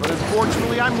them, but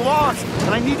unfortunately I'm lost,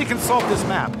 and I need to consult this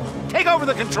map. Take over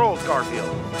the controls, Garfield.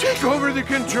 Take over the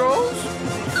controls?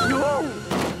 No!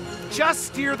 Just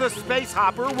steer the space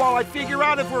hopper while I figure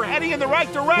out if we're heading in the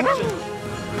right direction.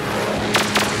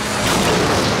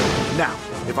 Now,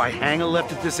 if I hang a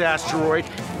left at this asteroid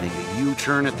and make a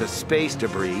U-turn at the space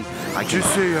debris, I can...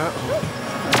 Just say, I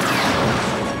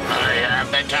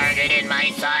have the target in my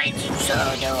sights. So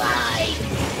do I.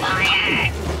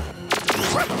 Fire!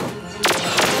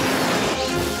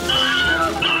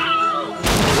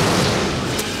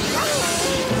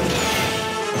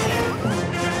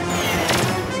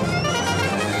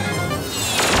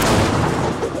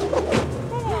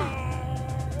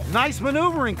 Nice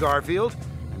maneuvering, Garfield.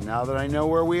 And now that I know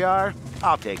where we are,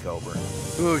 I'll take over.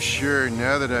 Oh, sure,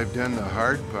 now that I've done the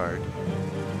hard part.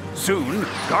 Soon,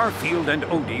 Garfield and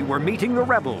Odie were meeting the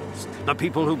rebels, the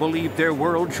people who believed their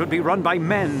world should be run by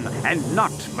men and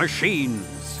not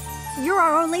machines. You're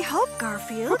our only hope,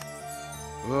 Garfield.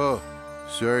 Oh,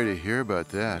 sorry to hear about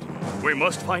that. We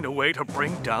must find a way to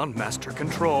bring down Master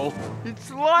Control.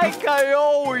 It's like I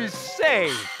always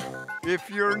say, if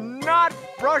you're not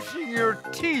brushing your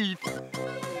teeth,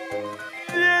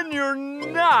 then you're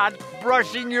not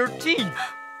brushing your teeth.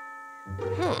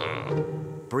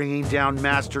 Bringing down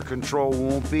Master Control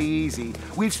won't be easy.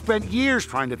 We've spent years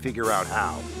trying to figure out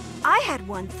how. I had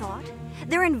one thought.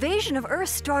 Their invasion of Earth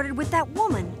started with that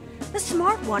woman, the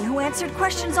smart one who answered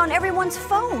questions on everyone's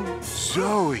phone.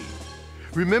 Zoe!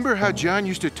 Remember how John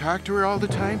used to talk to her all the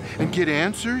time and get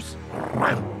answers?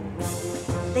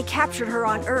 They captured her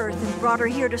on Earth and brought her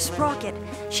here to Sprocket.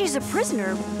 She's a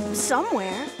prisoner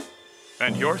somewhere.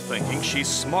 And you're thinking she's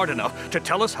smart enough to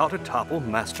tell us how to topple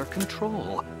Master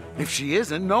Control. If she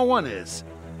isn't, no one is.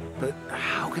 But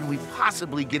how can we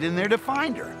possibly get in there to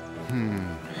find her?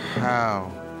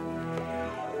 How?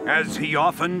 As he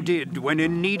often did when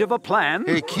in need of a plan.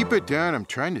 Hey, keep it down. I'm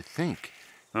trying to think.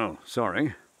 Oh,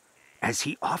 sorry. As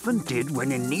he often did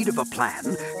when in need of a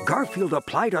plan, Garfield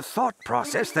applied a thought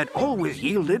process that always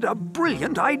yielded a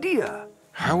brilliant idea.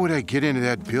 How would I get into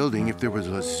that building if there was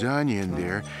lasagna in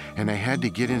there and I had to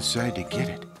get inside to get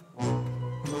it?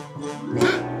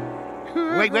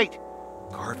 Wait.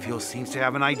 Garfield seems to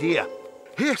have an idea.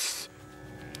 Yes!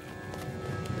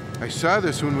 I saw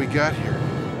this when we got here.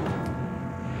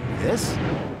 This?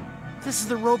 This is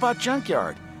the robot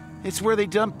junkyard. It's where they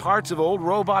dump parts of old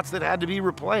robots that had to be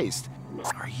replaced.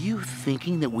 Are you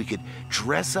thinking that we could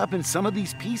dress up in some of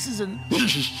these pieces and...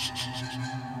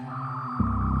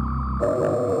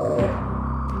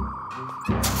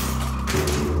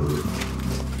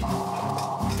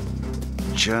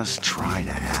 Just try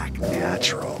to act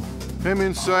natural. I'm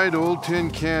inside old tin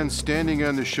cans standing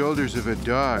on the shoulders of a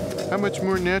dog. How much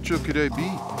more natural could I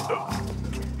be?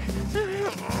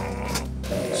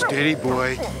 Steady,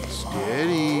 boy.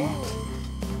 Steady.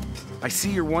 I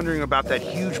see you're wondering about that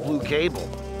huge blue cable.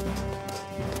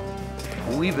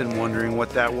 We've been wondering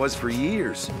what that was for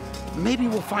years. Maybe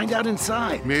we'll find out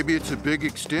inside. Maybe it's a big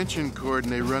extension cord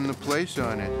and they run the place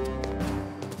on it.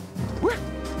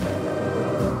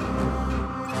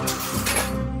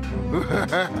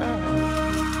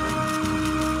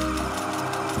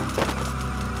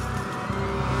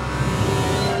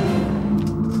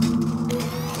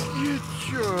 Good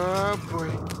job,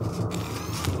 boy.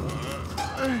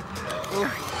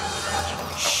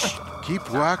 Shh. Keep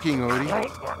walking, Odie.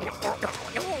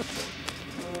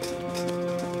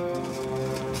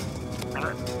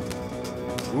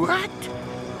 What?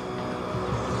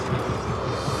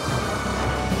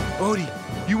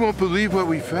 Odie, you won't believe what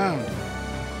we found.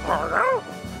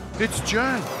 It's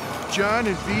John. John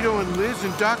and Vito and Liz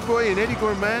and Doc Boy and Eddie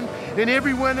Gourmand and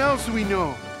everyone else we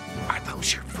know. Are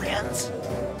those your friends?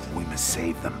 We must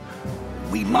save them.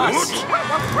 We must!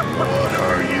 What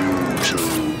are you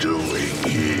two doing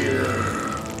here?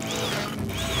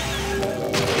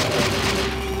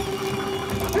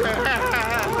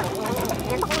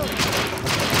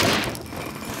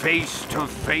 Face to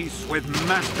face with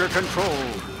Master Control,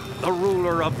 the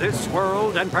ruler of this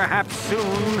world and perhaps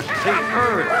soon the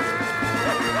Earth.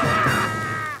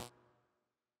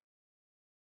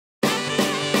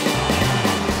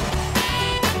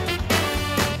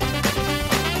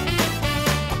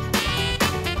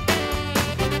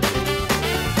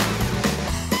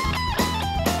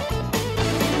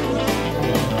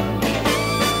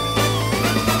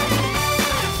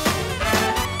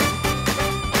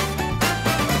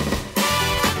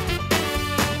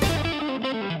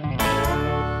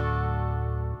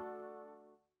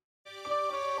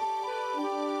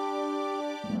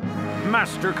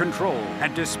 Master Control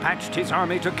had dispatched his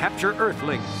army to capture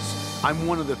Earthlings. I'm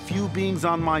one of the few beings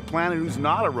on my planet who's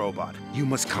not a robot. You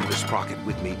must come to Sprocket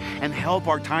with me and help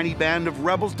our tiny band of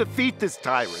rebels defeat this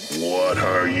tyrant. What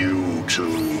are you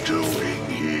two doing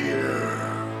here?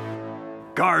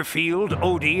 Garfield,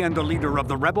 Odie, and the leader of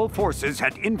the rebel forces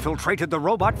had infiltrated the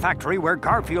robot factory where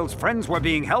Garfield's friends were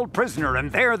being held prisoner,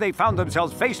 and there they found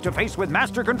themselves face to face with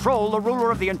Master Control, the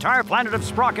ruler of the entire planet of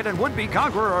Sprocket and would-be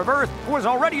conqueror of Earth, who has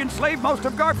already enslaved most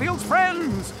of Garfield's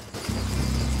friends.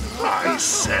 I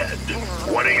said,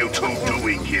 what are you two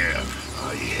doing here?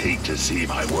 I hate to see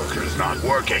my workers not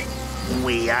working.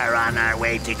 We are on our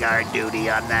way to guard duty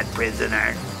on that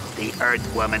prisoner. The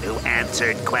Earth woman who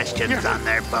answered questions on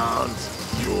their phones.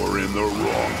 You're in the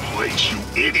wrong place, you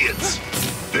idiots!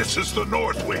 This is the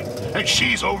North Wing, and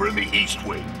she's over in the East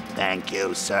Wing. Thank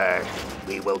you, sir.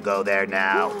 We will go there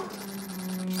now.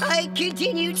 I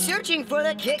continued searching for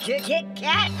the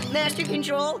cat, Master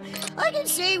Control. I can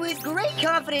say with great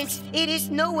confidence it is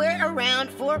nowhere around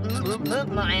for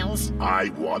miles. I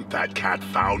want that cat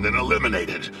found and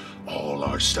eliminated. All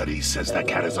our studies says that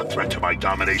cat is a threat to my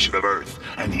domination of Earth,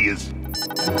 and he is...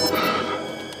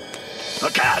 A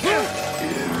cat! In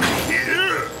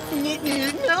here!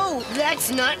 No, that's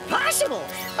not possible.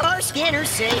 Our scanners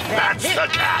say that... That's the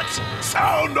cat!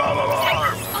 Sound all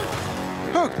alarm!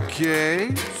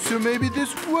 Okay, so maybe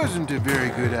this wasn't a very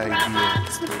good idea.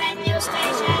 Robots, man your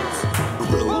stations.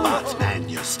 Robots, man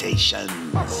your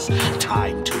stations.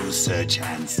 Time to search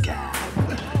and scan.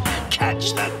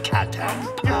 Catch the cat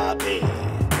and puppy.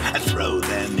 Throw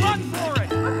them in the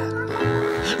can.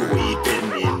 We've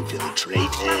been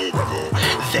infiltrated.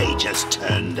 They just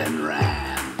turned and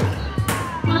ran.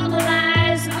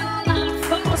 Mobilize all our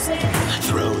forces.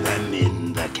 Throw them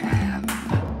in the can.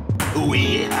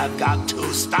 We have got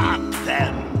to stop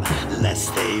them,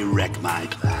 lest they wreck my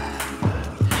plan.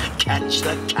 Catch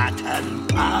the cat and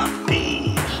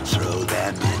puppy, throw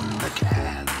them in the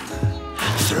can.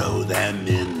 Throw them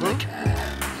in the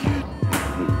can.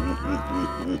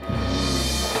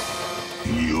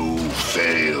 You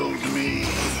failed me.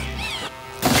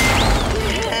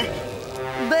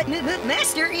 But,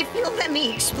 Master, if you'll let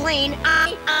me explain,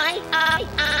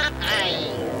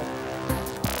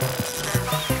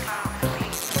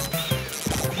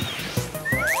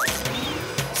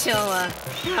 So,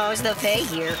 how's the pay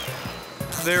here?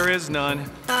 There is none.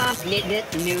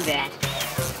 Knew that.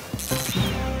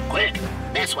 Quick,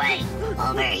 this way.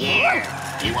 Over here.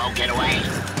 You won't get away.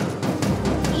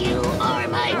 You are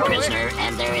my prisoner,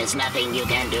 and there is nothing you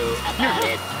can do about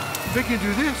it. They can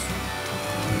do this.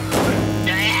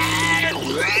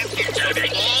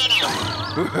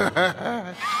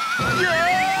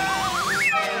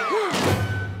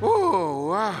 Oh,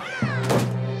 wow.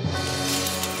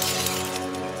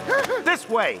 This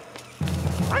way!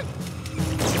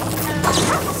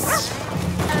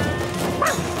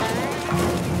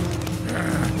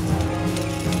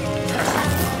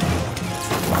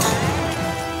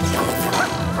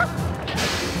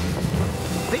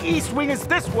 The East Wing is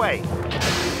this way!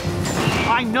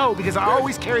 I know, because I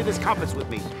always carry this compass with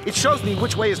me. It shows me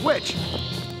which way is which.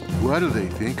 What do they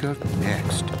think of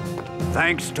next?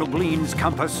 Thanks to Bleen's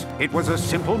compass, it was a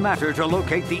simple matter to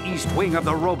locate the east wing of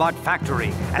the robot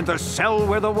factory and the cell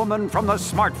where the woman from the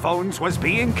smartphones was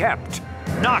being kept.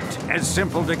 Not as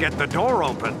simple to get the door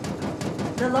open.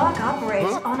 The lock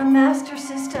operates on a master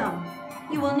system.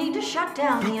 You will need to shut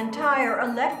down the entire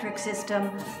electric system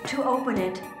to open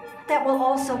it. That will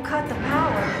also cut the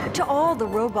power to all the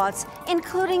robots,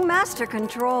 including Master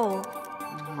Control.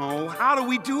 Oh, how do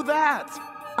we do that?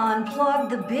 Unplug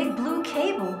the big blue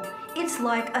cable. It's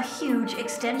like a huge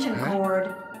extension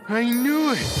cord. I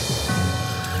knew it!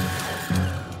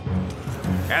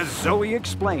 As Zoe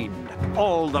explained,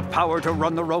 all the power to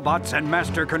run the robots and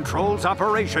Master Control's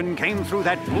operation came through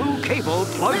that blue cable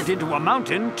plugged into a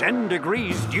mountain 10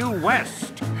 degrees due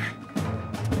west.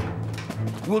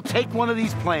 We'll take one of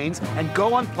these planes and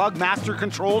go unplug Master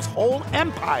Control's whole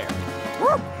empire.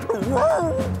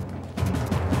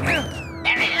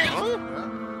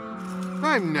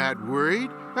 I'm not worried.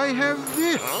 I have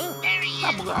this. There he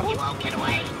is. You won't get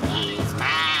away. He's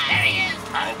mine. There he is.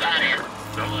 I got him.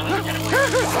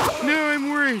 Now I'm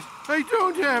worried. I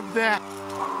don't have that.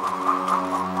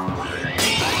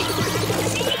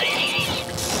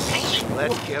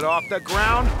 Let's get off the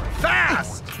ground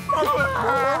fast!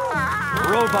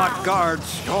 Robot guards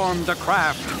stormed the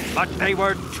craft, but they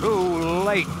were too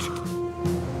late.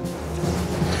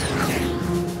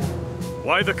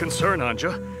 Why the concern,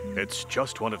 Anja? It's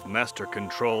just one of Master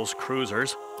Control's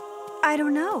cruisers. I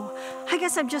don't know. I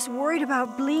guess I'm just worried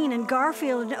about Bleen and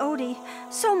Garfield and Odie.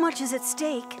 So much is at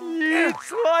stake.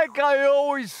 It's like I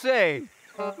always say.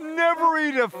 Never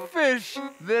eat a fish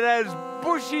that has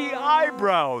bushy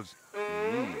eyebrows.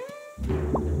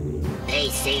 They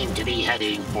seem to be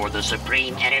heading for the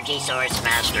Supreme Energy Source,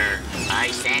 Master.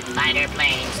 I sent fighter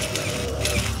planes.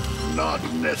 Not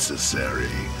necessary.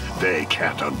 They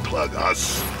can't unplug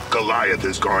us. Goliath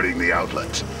is guarding the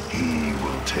outlet. He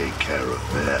will take care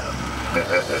of them.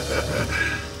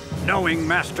 Knowing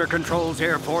Master Control's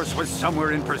Air Force was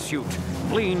somewhere in pursuit,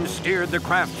 Fleen steered the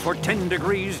craft for 10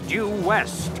 degrees due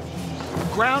west.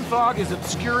 Ground fog is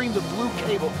obscuring the blue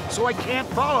cable, so I can't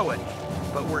follow it.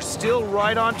 But we're still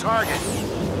right on target.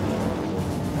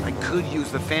 I could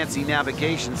use the fancy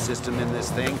navigation system in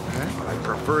this thing, but I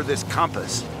prefer this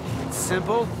compass. It's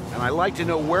simple, and I like to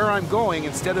know where I'm going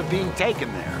instead of being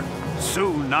taken there.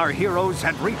 Soon our heroes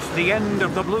had reached the end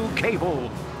of the blue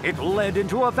cable. It led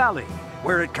into a valley,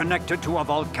 where it connected to a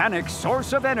volcanic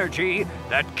source of energy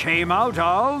that came out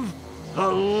of the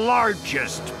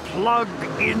largest plug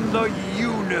in the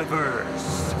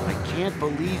universe. I can't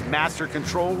believe Master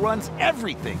Control runs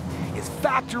everything. His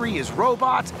factory, his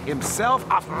robots, himself,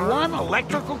 off one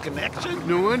electrical connection?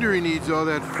 No wonder he needs all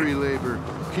that free labor.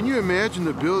 Can you imagine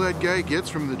the bill that guy gets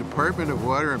from the Department of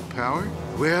Water and Power?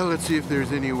 Well, let's see if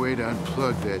there's any way to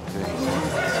unplug that thing.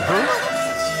 Huh?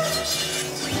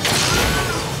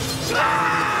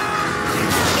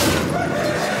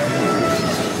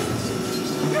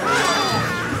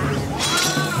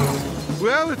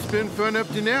 Well, it's been fun up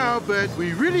to now, but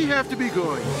we really have to be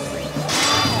going.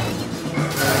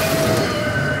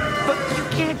 But you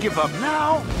can't give up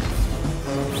now.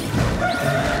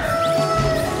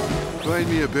 Find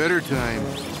me a better time.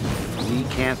 If we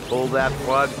can't pull that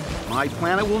plug, my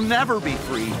planet will never be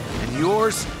free, and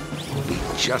yours will be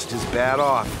just as bad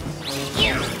off.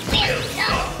 You will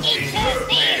not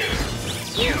interfere!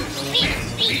 You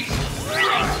will be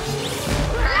right!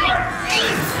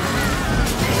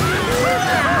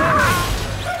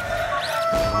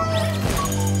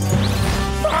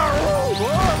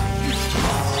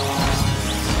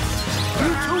 You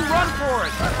two run for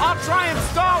it! I'll try and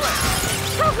stall it!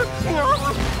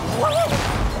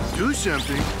 Do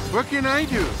something? What can I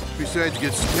do besides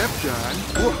get stepped on?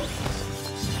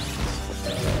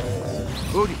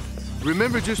 Odie,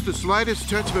 remember just the slightest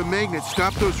touch of a magnet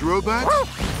stop those robots?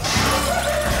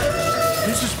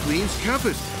 This is Fleen's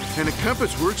compass, and a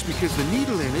compass works because the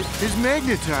needle in it is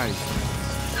magnetized.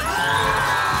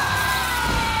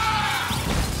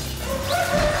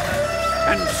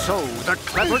 And so the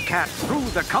clever cat threw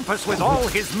the compass with all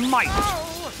his might.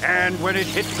 And when it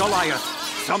hit Goliath,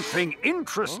 something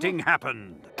interesting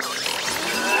happened.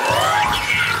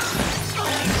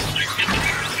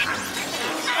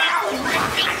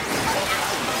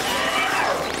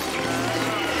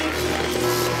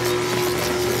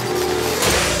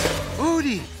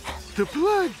 Odie, the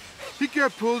plug! It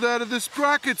got pulled out of the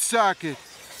sprocket socket.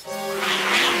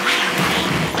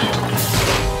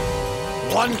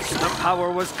 Once the power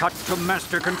was cut to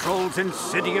Master Control's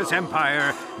insidious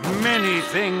empire, many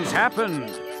things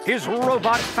happened. His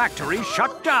robot factory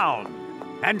shut down.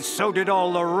 And so did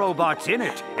all the robots in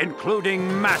it,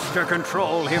 including Master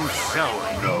Control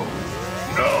himself. No.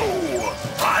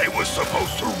 I was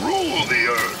supposed to rule the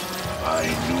Earth. I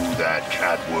knew that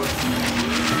cat would.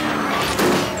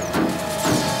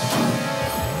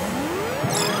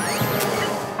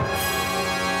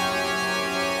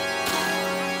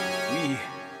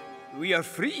 We are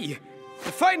free.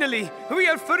 Finally, we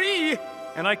are free!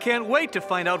 And I can't wait to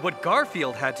find out what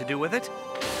Garfield had to do with it.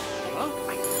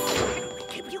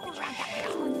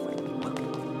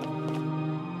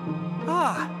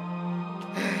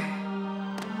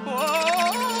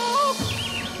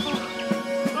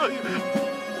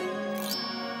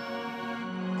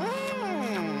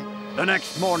 The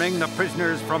next morning, the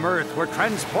prisoners from Earth were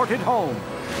transported home.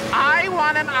 I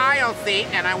want an aisle seat,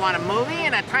 and I want a movie,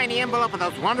 and a tiny envelope of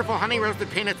those wonderful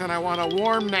honey-roasted peanuts, and I want a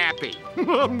warm nappy.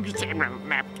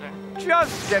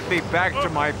 Just get me back to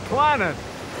my planet.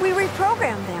 We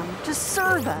reprogrammed them to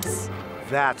serve us.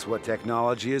 That's what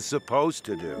technology is supposed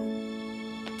to do.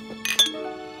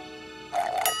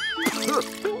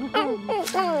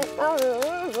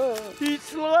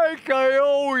 It's like I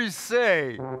always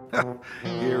say.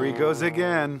 Here he goes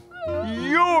again.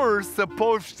 You're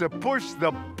supposed to push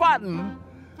the button.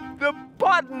 The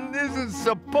button isn't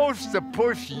supposed to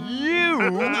push you.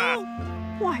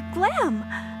 Why, Glam,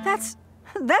 that's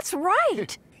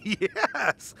right.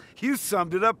 Yes, you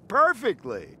summed it up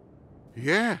perfectly.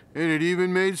 Yeah, and it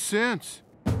even made sense.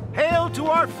 Hail to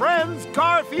our friends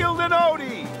Garfield and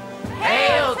Odie!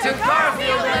 Hail to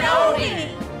Garfield and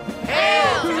Odie!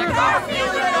 Hail to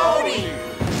Garfield and Odie!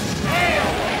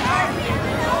 Hail to Garfield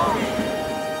and Odie!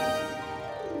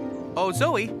 So,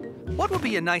 Zoe, what would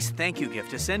be a nice thank you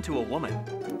gift to send to a woman?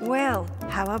 Well,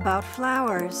 how about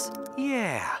flowers?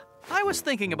 Yeah, I was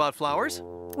thinking about flowers.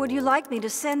 Would you like me to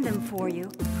send them for you?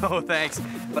 Oh, thanks,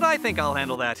 but I think I'll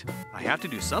handle that. I have to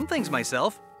do some things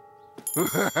myself.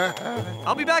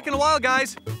 I'll be back in a while,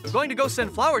 guys. I'm going to go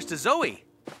send flowers to Zoe.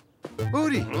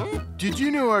 Odie, did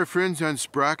you know our friends on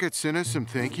Sprocket sent us some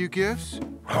thank you gifts?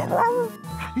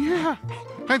 Yeah,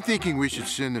 I'm thinking we should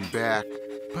send them back,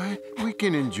 but we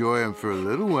can enjoy them for a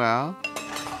little while.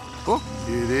 Oh,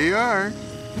 here they are.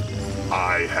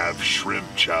 I have shrimp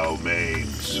chow mein,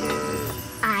 sir.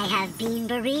 I have bean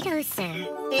burritos, sir.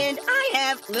 And I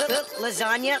have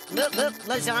lasagna,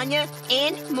 lasagna,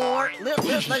 and more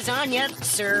lasagna,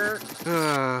 sir.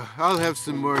 I'll have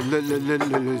some more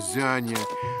lasagna.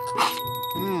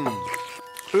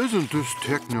 Isn't this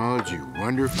technology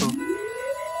wonderful?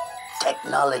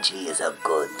 Technology is a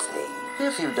good thing,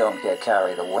 if you don't get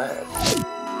carried away.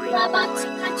 Robots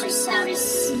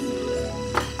Patrosaurus.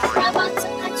 Robots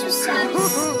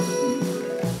Patrosaurus.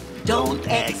 Don't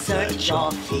exert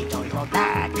your feet or your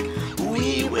back.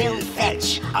 We will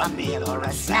fetch a meal or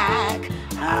a snack.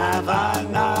 Have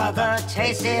another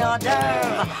tasty hors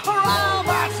d'oeuvre.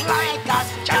 Robots like us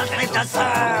just live to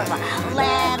serve.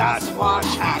 Let us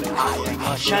wash and iron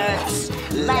your shirts.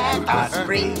 Let us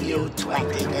bring you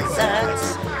 20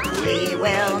 desserts. We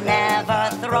will never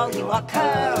throw you a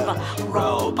curve.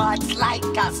 Robots like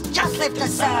us just live to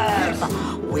serve.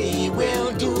 We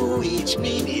will do each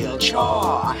menial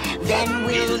chore. Then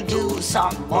we'll do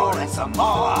some more and some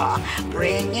more,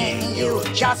 bringing you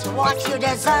just what you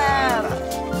deserve.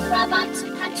 Robots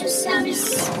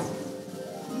Patrosaurus.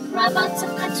 Robots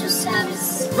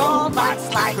Patrosaurus.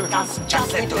 Robots like us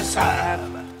just live to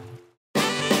serve.